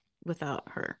carry without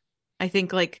her. I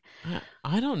think like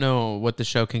I don't know what the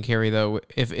show can carry though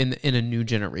if in a new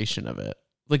generation of it.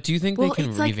 Like, do you think they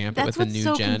can revamp it with a new gen? That's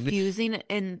what's so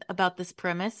confusing about this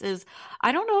premise is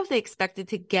I don't know if they expected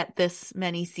to get this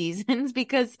many seasons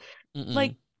because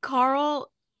like Kyle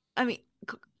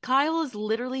is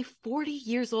literally 40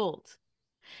 years old.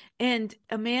 And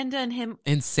Amanda and him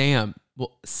and Sam,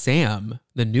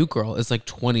 the new girl, is like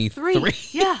 23.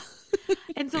 Yeah.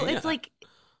 And so it's like,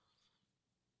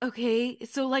 okay,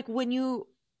 so like when you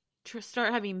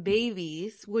start having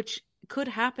babies, which could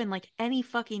happen like any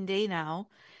fucking day now,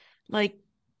 like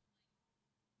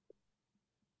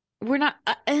we're not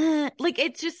like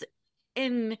it's just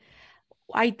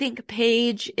I think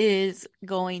Paige is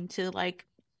going to like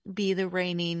be the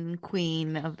reigning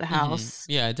queen of the house.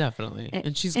 Yeah, definitely.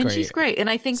 And she's great. And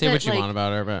I think say what you want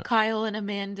about her, but Kyle and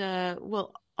Amanda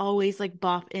will always like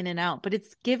bop in and out, but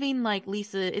it's giving like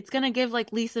Lisa, it's gonna give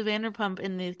like Lisa Vanderpump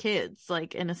and the kids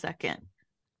like in a second.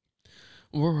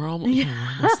 We're almost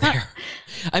there.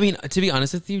 I mean, to be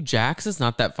honest with you, Jax is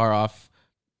not that far off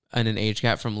in an age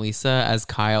gap from Lisa as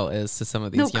Kyle is to some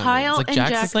of these young Kyle ones. Like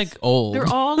Jax is like old. They're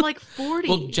all like 40.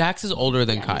 Well, Jax is older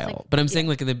than Kyle, like, but I'm saying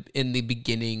like in the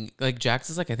beginning, like Jax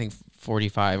is like I think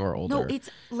 45 or older. No, it's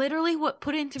literally what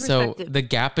put into perspective. So the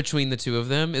gap between the two of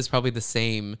them is probably the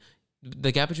same.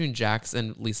 The gap between Jax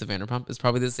and Lisa Vanderpump is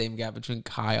probably the same gap between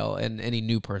Kyle and any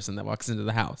new person that walks into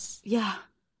the house. Yeah.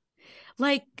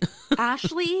 Like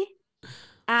Ashley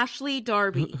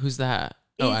Darby. Who's that?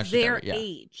 Is their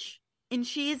age. And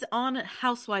she is on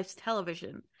Housewives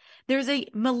television. There's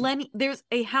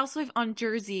a housewife on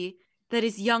Jersey that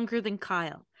is younger than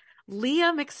Kyle.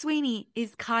 Leah McSweeney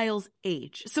is Kyle's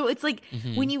age. So it's like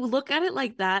when you look at it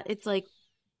like that, it's like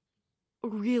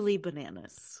really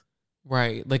bananas.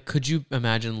 Right. Like, could you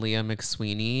imagine Leah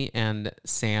McSweeney and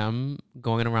Sam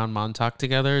going around Montauk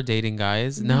together, dating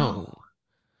guys? No.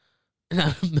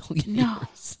 Not a million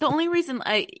years. The only reason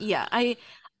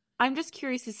I'm just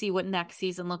curious to see what next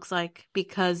season looks like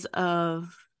because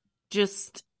of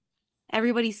just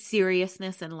everybody's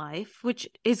seriousness in life, which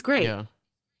is great. Yeah.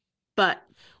 But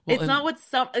it's not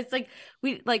it's like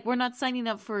we're not signing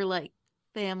up for like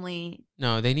family.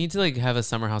 No, they need to like have a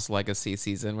Summer House Legacy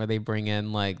season where they bring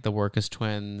in like the Workus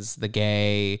twins, the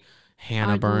gay,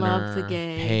 Hannah I'd love the Burner,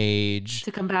 gay Paige,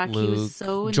 to come back. He was Luke,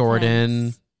 so Jordan.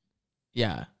 intense.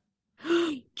 Yeah.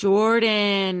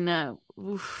 Jordan.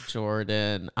 Oof.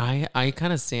 Jordan. I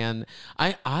kind of stand.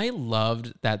 I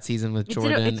loved that season with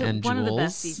Jordan and One of the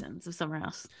best Jules. seasons of Summer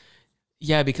House.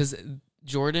 Yeah, because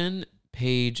Jordan,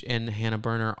 Paige, and Hannah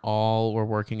Burner all were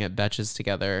working at Betches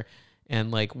together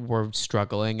and like were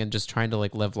struggling and just trying to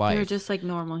like live life. They were just like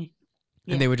normal.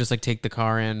 Yeah. And they would just like take the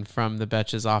car in from the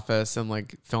Betches office and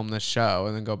like film this show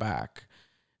and then go back.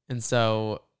 And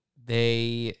so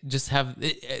they just have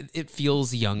it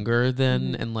feels younger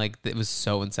than and like it was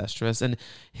so incestuous. And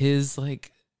his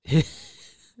like he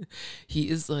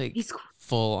is like he's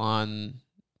full on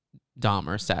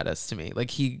Dahmer status to me.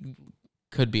 Like he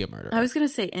could be a murderer. I was gonna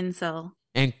say incel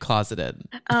and closeted.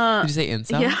 Did you say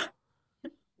incel? Yeah.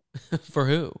 For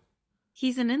who?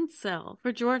 He's an incel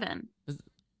for Jordan.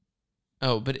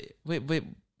 Oh, but wait.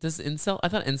 Does incel? I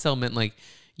thought incel meant like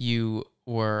you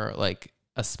were like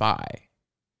a spy.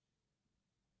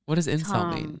 What does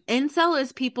incel mean? Incel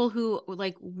is people who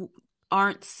like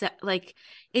aren't like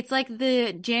it's like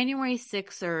the January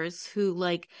Sixers who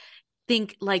like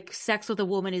think like sex with a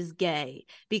woman is gay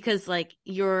because like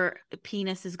your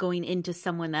penis is going into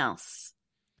someone else,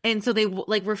 and so they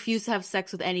like refuse to have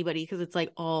sex with anybody because it's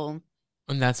like all.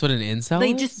 And that's what an incel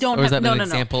they is? just don't or have is that no an no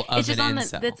example no. of It's just an on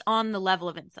incel? that's on the level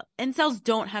of incel. Incels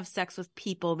don't have sex with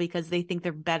people because they think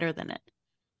they're better than it.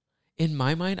 In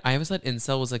my mind, I always thought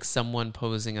incel was like someone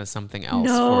posing as something else.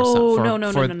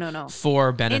 No.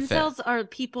 For benefit. Incels are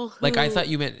people who... Like, I thought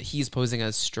you meant he's posing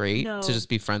as straight to just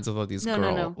be friends with all these girls.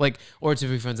 No. Like, or to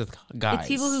be friends with guys. It's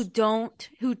people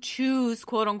who choose,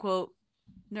 quote unquote,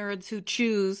 nerds who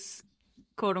choose,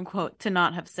 quote unquote, to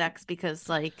not have sex because,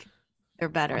 like, they're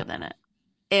better than it.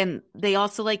 And they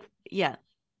also, like,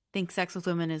 think sex with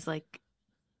women is, like,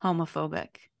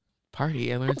 homophobic.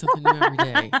 Party. I learn something new every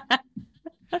day.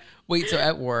 Wait, so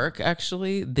at work,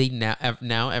 actually, they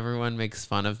now everyone makes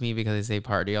fun of me because I say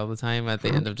party all the time at the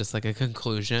end of just like a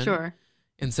conclusion. Sure.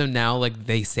 And so now like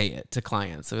they say it to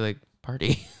clients. So we're like,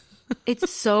 party. It's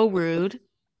so rude.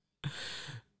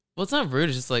 Well, it's not rude.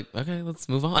 It's just like, okay, let's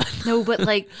move on. No, but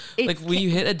like... like when you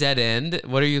hit a dead end,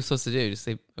 what are you supposed to do? Just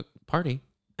say, party.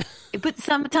 But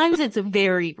sometimes it's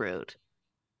very rude.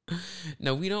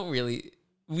 No, we don't really...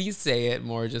 We say it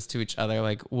more just to each other.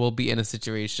 Like we'll be in a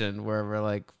situation where we're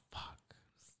like, fuck.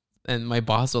 And my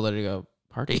boss will literally go,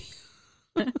 party.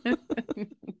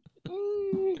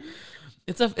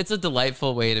 It's a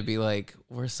delightful way to be like,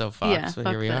 we're so fucked, but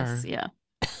here we are. Yeah.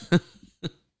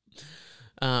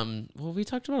 Well, we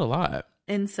talked about a lot.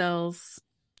 Incels.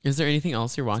 Is there anything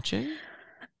else you're watching?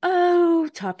 Oh,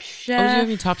 Top Chef. Oh, do you have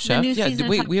any Top Chef? The new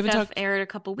season of Top we haven't Chef talked. aired a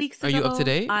couple weeks ago. Are you up to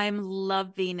date? I'm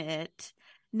loving it.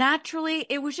 Naturally,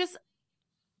 it was just...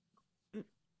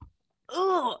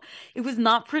 it was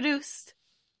not produced.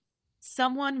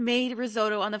 Someone made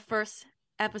risotto on the first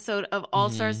episode of All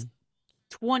Stars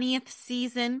 20th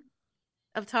season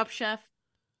of Top Chef.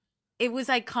 It was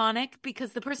iconic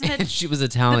because the person had... she was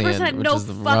Italian. The person had no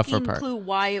fucking part. clue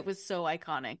why it was so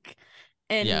iconic.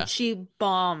 And she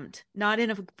bombed. Not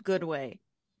in a good way.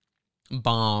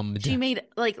 Bombed. She made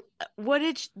like what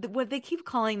they keep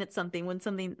calling it something when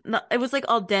something it was like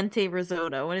al dente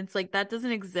risotto and it's like that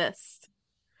doesn't exist.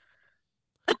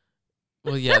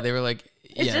 Well, yeah, they were like,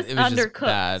 it was just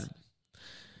bad.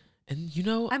 And you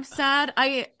know, I'm sad.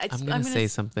 I'm gonna say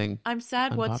something. I'm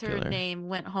sad. Unpopular. What's her name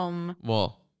went home?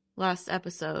 Well, last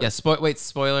episode. Yeah.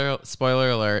 Spoiler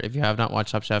alert! If you have not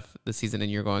watched Top Chef this season and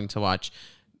you're going to watch,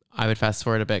 I would fast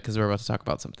forward a bit because we're about to talk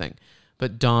about something.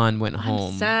 But Dawn went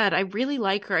home. I'm sad. I really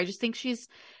like her. I just think she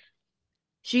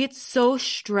gets so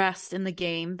stressed in the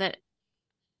game that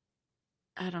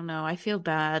I don't know. I feel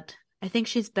bad. I think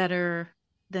she's better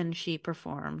than she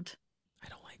performed. I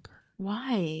don't like her.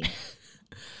 Why?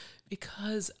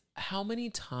 Because how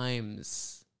many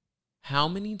times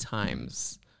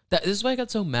this is why I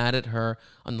got so mad at her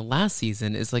on the last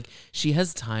season is like she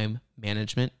has time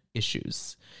management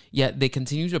issues. Yet they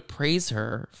continue to praise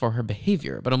her for her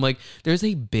behavior. But I'm like, there's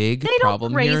a big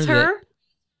problem here. They don't praise her.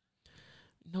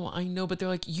 No, I know, but they're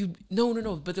like,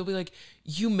 no. But they'll be like,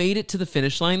 you made it to the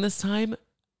finish line this time.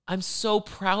 I'm so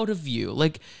proud of you.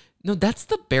 Like, no, that's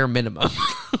the bare minimum.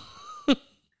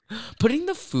 Putting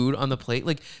the food on the plate,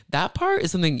 like that part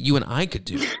is something you and I could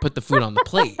do. Put the food on the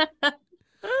plate.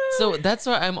 So that's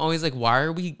why I'm always like,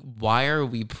 why are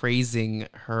we praising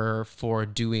her for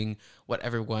doing what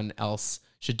everyone else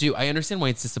should do? I understand why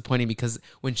it's disappointing because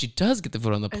when she does get the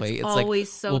food on the plate, it's like, always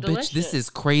so well, delicious. bitch, this is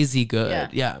crazy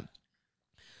good. Yeah.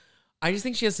 I just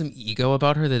think she has some ego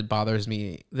about her that bothers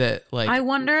me. That like I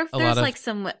wonder if a lot there's of like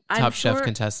some, I'm Top Chef sure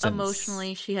contestants.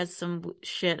 emotionally she has some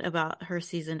shit about her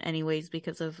season anyways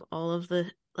because of all of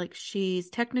the, like, she's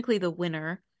technically the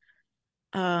winner,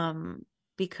 um,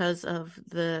 because of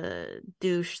the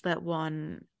douche that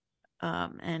won,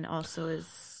 and also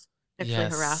is sexually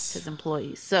harassed Yes. his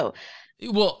employees. So,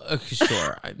 Well, okay,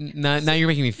 sure. Now you're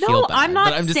making me feel no, I'm bad, but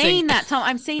not I'm just saying. saying that, Tom.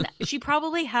 I'm saying she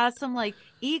probably has some like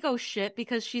ego shit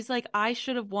because she's like, I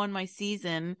should have won my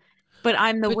season, but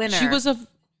I'm the But winner she was a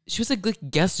like,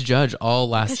 guest judge all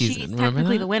last because she's season. Remember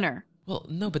technically the that? winner. Well,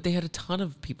 no, but they had a ton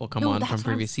of people come No, on that's from what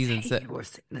I'm previous seasons saying. that We're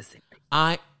saying the same thing.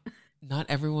 I not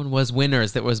everyone was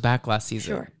winners that was back last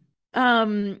season. Sure.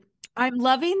 Um, I'm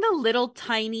loving the little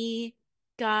tiny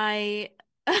guy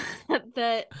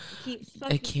that keeps I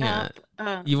fucking can't.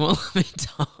 up. You won't let me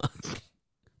talk.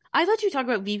 I let you talk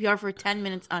about VPR for 10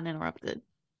 minutes uninterrupted.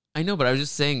 I know, but I was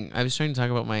just saying I was trying to talk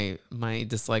about my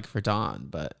dislike for Dawn,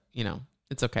 but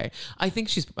it's okay. I think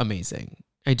she's amazing.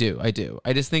 I do.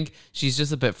 I just think she's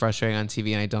just a bit frustrating on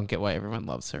TV, and I don't get why everyone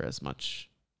loves her as much.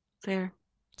 Fair.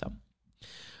 So,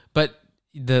 but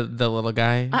the little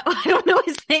guy, I don't know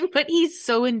his name, but he's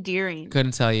so endearing.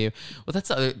 couldn't tell you. Well, that's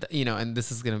the other, and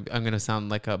this is I'm gonna sound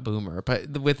like a boomer,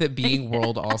 but with it being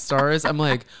World All Stars, I'm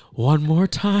like, one more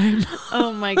time.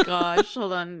 Oh my gosh!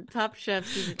 Hold on, Top Chef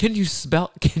season. Can you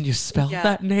spell Yeah.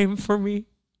 that name for me?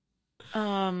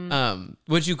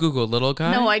 Would you Google little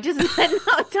guy? No, I just said no.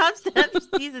 Top Chef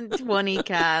season 20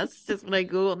 cast is what I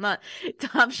googled, not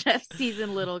Top Chef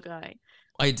season little guy.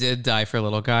 I did die for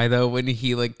little guy though when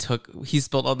he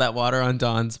spilled all that water on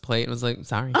Dawn's plate and was like,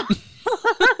 sorry.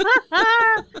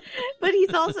 But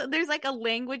he's also, there's like a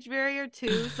language barrier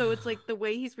too, so it's like the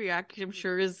way he's reacting, I'm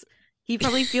sure, is he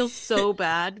probably feels so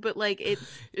bad, but like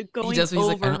it's going He's over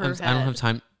like, her head. I don't have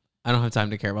time. I don't have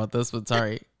time to care about this, but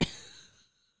sorry.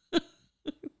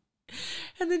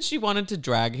 And then she wanted to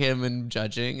drag him and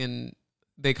judging, and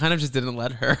they kind of just didn't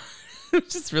let her.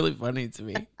 It's just really funny to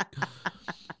me.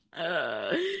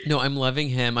 No, I'm loving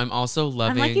him. I'm also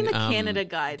loving. I'm liking the Canada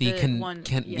guy.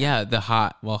 The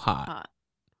hot. Well, hot.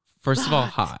 First of all,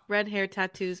 hot. Red hair,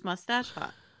 tattoos, mustache,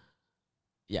 hot.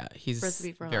 Yeah, he's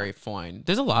Recipe for very hot. fine.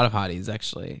 There's a lot of hotties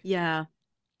actually. Yeah,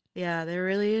 there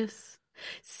really is.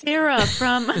 Sarah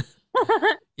from.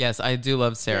 Yes, I do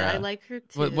love Sarah. Yeah, I like her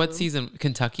too. What season?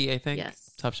 Kentucky, I think. Yes.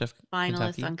 Top Chef Finalist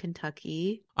Kentucky. on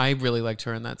Kentucky. I really liked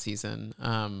her in that season.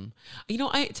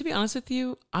 To be honest with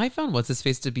you, I found what's his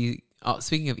face to be.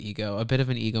 Speaking of ego, a bit of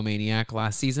an egomaniac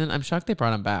last season. I'm shocked they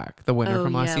brought him back. The winner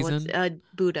from last season.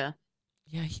 Buddha.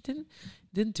 Yeah, he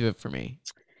didn't do it for me.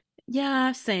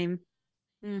 Yeah, same.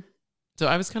 So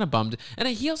I was kind of bummed, and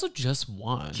he also just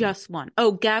won.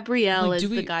 Oh, Gabrielle is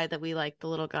the guy that we like, the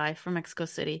little guy from Mexico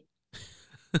City.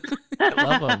 I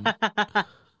love him.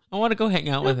 I want to go hang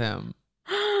out with him.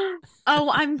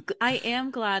 I am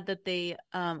glad that they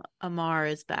Amar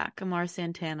is back. Amar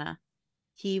Santana.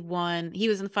 He won. He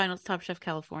was in the finals, Top Chef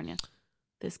California.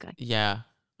 This guy. Yeah.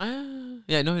 No,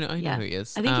 I know who he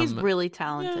is. I think he's really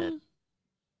talented.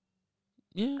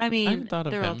 Yeah. I mean,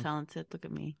 they're all talented. Look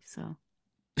at me. So.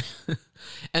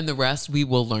 And the rest, we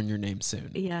will learn your name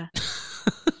soon. Yeah.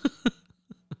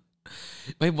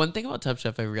 My one thing about Top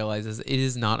Chef I realize is it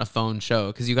is not a phone show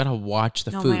because you got to watch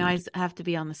the food. My eyes have to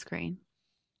be on the screen.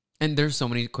 And there's so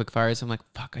many quick fires. I'm like,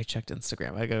 fuck, I checked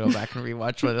Instagram. I got to go back and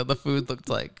rewatch what the food looked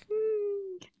like.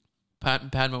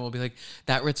 Padma will be like,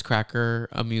 that Ritz cracker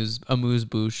amuse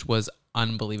bouche was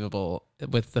unbelievable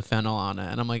with the fennel on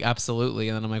it. And I'm like, absolutely.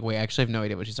 And then I'm like, wait, actually, I have no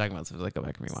idea what she's talking about. So I was like, go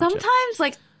back and rewatch it. Sometimes,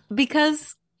 like,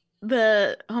 because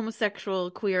the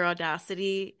homosexual queer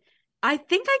audacity, I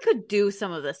think I could do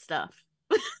some of this stuff.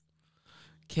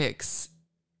 Kicks,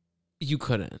 you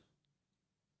couldn't.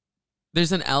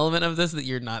 There's an element of this that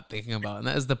you're not thinking about, and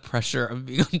that is the pressure of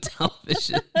being on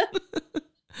television.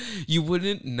 You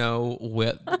wouldn't know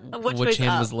which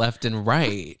hand was left and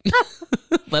right,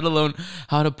 let alone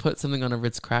how to put something on a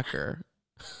Ritz cracker.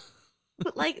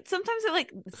 But like sometimes they're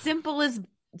like simple is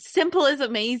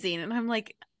amazing, and I'm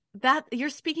like, that you're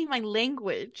speaking my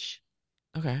language.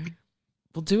 Okay,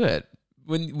 we'll do it.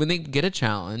 When they get a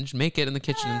challenge, make it in the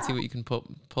kitchen and see what you can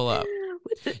pull up.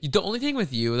 The only thing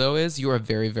with you though is you're a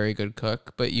very, very good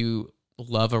cook, but you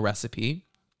love a recipe,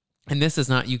 and this is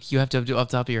not you have to do it off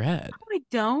the top of your head. No, I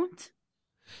don't.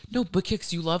 No, but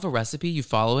Kix, you love a recipe, you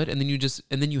follow it, and then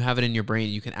you have it in your brain,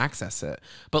 you can access it.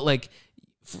 But like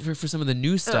for some of the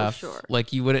new stuff, sure.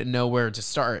 Like you wouldn't know where to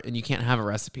start, and you can't have a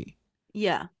recipe.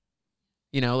 Yeah.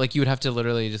 Like you would have to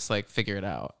literally just like figure it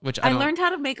out. Which I learned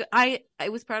how to make. I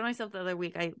was proud of myself the other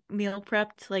week. I meal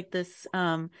prepped like this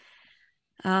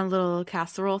little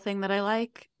casserole thing that I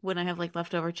like, when I have like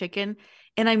leftover chicken,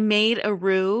 and I made a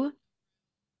roux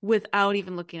without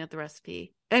even looking at the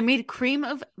recipe. I made cream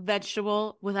of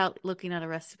vegetable without looking at a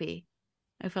recipe.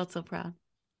 I felt so proud.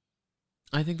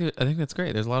 I think that's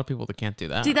great. There's a lot of people that can't do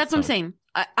that. See, that's what I'm saying.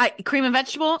 I cream and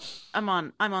vegetable. I'm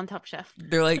on Top Chef.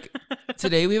 They're like,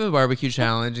 today we have a barbecue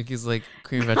challenge, and he's like,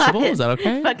 cream and vegetable. Is that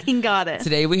okay? Fucking got it.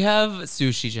 Today we have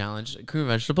sushi challenge. Cream and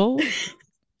vegetable.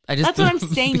 That's what I'm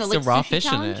saying. The like, raw sushi fish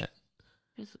challenge, in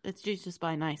it. It's just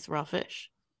buy nice raw fish.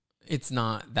 It's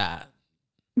not that,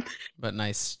 but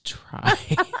nice try.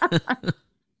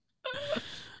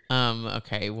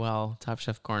 Okay. Well, Top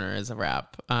Chef Corner is a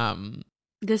wrap.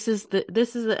 This is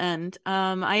the end.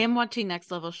 I am watching Next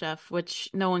Level Chef, which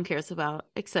no one cares about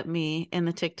except me and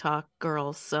the TikTok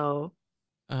girls. So,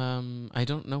 I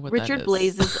don't know what Richard that is.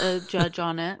 Blaze is a judge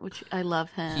on it, which I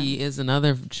love him. He is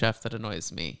another chef that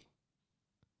annoys me.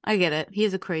 I get it. He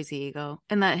has a crazy ego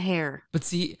and that hair. But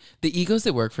see, the egos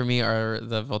that work for me are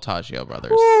the Voltaggio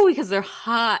brothers. Oh, because they're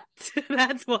hot.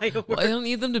 That's why it works. Well, I don't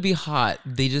need them to be hot.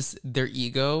 Their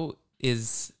ego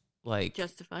is like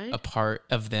justified, a part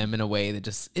of them in a way that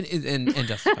just and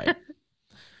justified.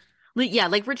 Yeah,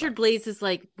 like Richard Blaze is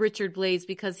like Richard Blaze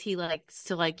because he likes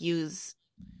to like use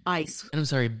ice. And I'm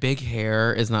sorry, big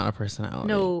hair is not a personality.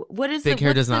 No, what is big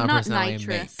hair does not a personality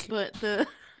nitrous, make. But the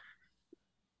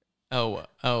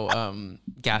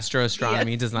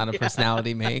gastroastronomy does not a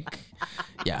personality make.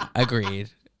 Yeah, agreed.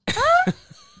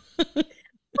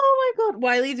 Oh my God,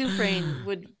 Wiley Dufresne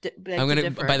would beg to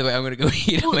differ. By the way, I'm gonna go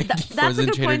eat my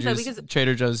frozen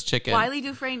Trader Joe's chicken. Wiley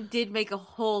Dufresne did make a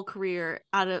whole career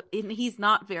out of, and he's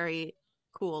not very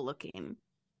cool looking.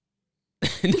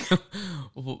 No,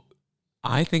 well,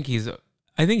 I think he's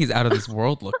out of this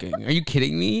world looking. Are you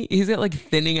kidding me? He's got like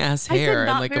thinning ass hair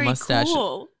and like a mustache.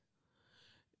 Cool.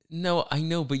 No, I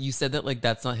know, but you said that like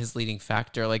that's not his leading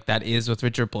factor. Like that is with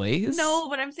Richard Blaze. No,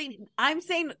 but I'm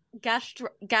saying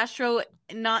gastro,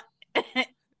 not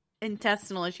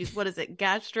intestinal issues. What is it?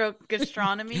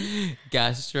 Gastronomy?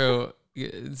 Gastro,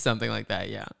 something like that.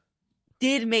 Yeah.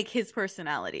 Did make his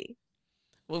personality.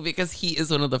 Well, because he is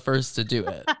one of the first to do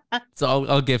it, so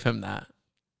I'll give him that.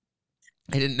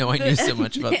 I didn't know I knew so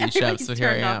much about these chefs, so here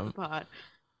I am.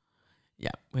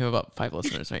 Yeah, we have about 5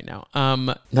 listeners right now.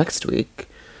 Next week,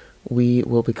 we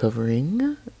will be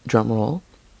covering, drumroll,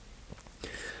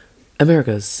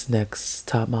 America's Next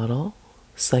Top Model,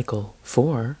 Cycle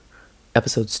 4,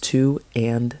 episodes 2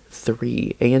 and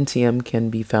 3. ANTM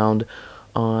can be found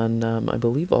on, I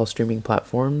believe, all streaming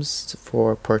platforms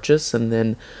for purchase, and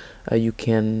then you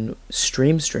can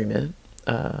stream it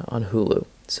on Hulu.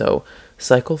 So,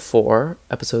 Cycle 4,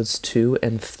 episodes 2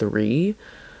 and 3.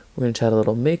 We're going to chat a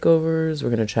little makeovers. We're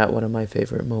going to chat one of my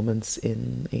favorite moments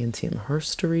in ANTM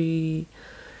herstory.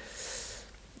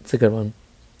 It's a good one.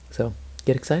 So,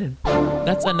 get excited.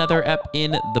 That's another ep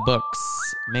in the books.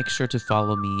 Make sure to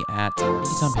follow me at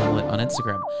Tom Hamlet on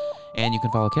Instagram. And you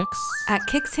can follow Kix at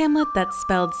Kix Hamlet, that's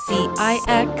spelled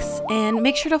CIX. And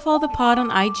make sure to follow the pod on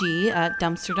IG at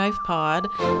Dumpster Dive Pod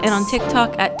and on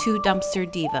TikTok at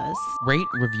 2DumpsterDivas. Rate,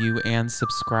 review, and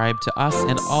subscribe to us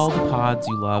and all the pods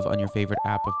you love on your favorite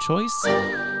app of choice.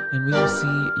 And we will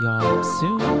see y'all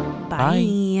soon. Bye.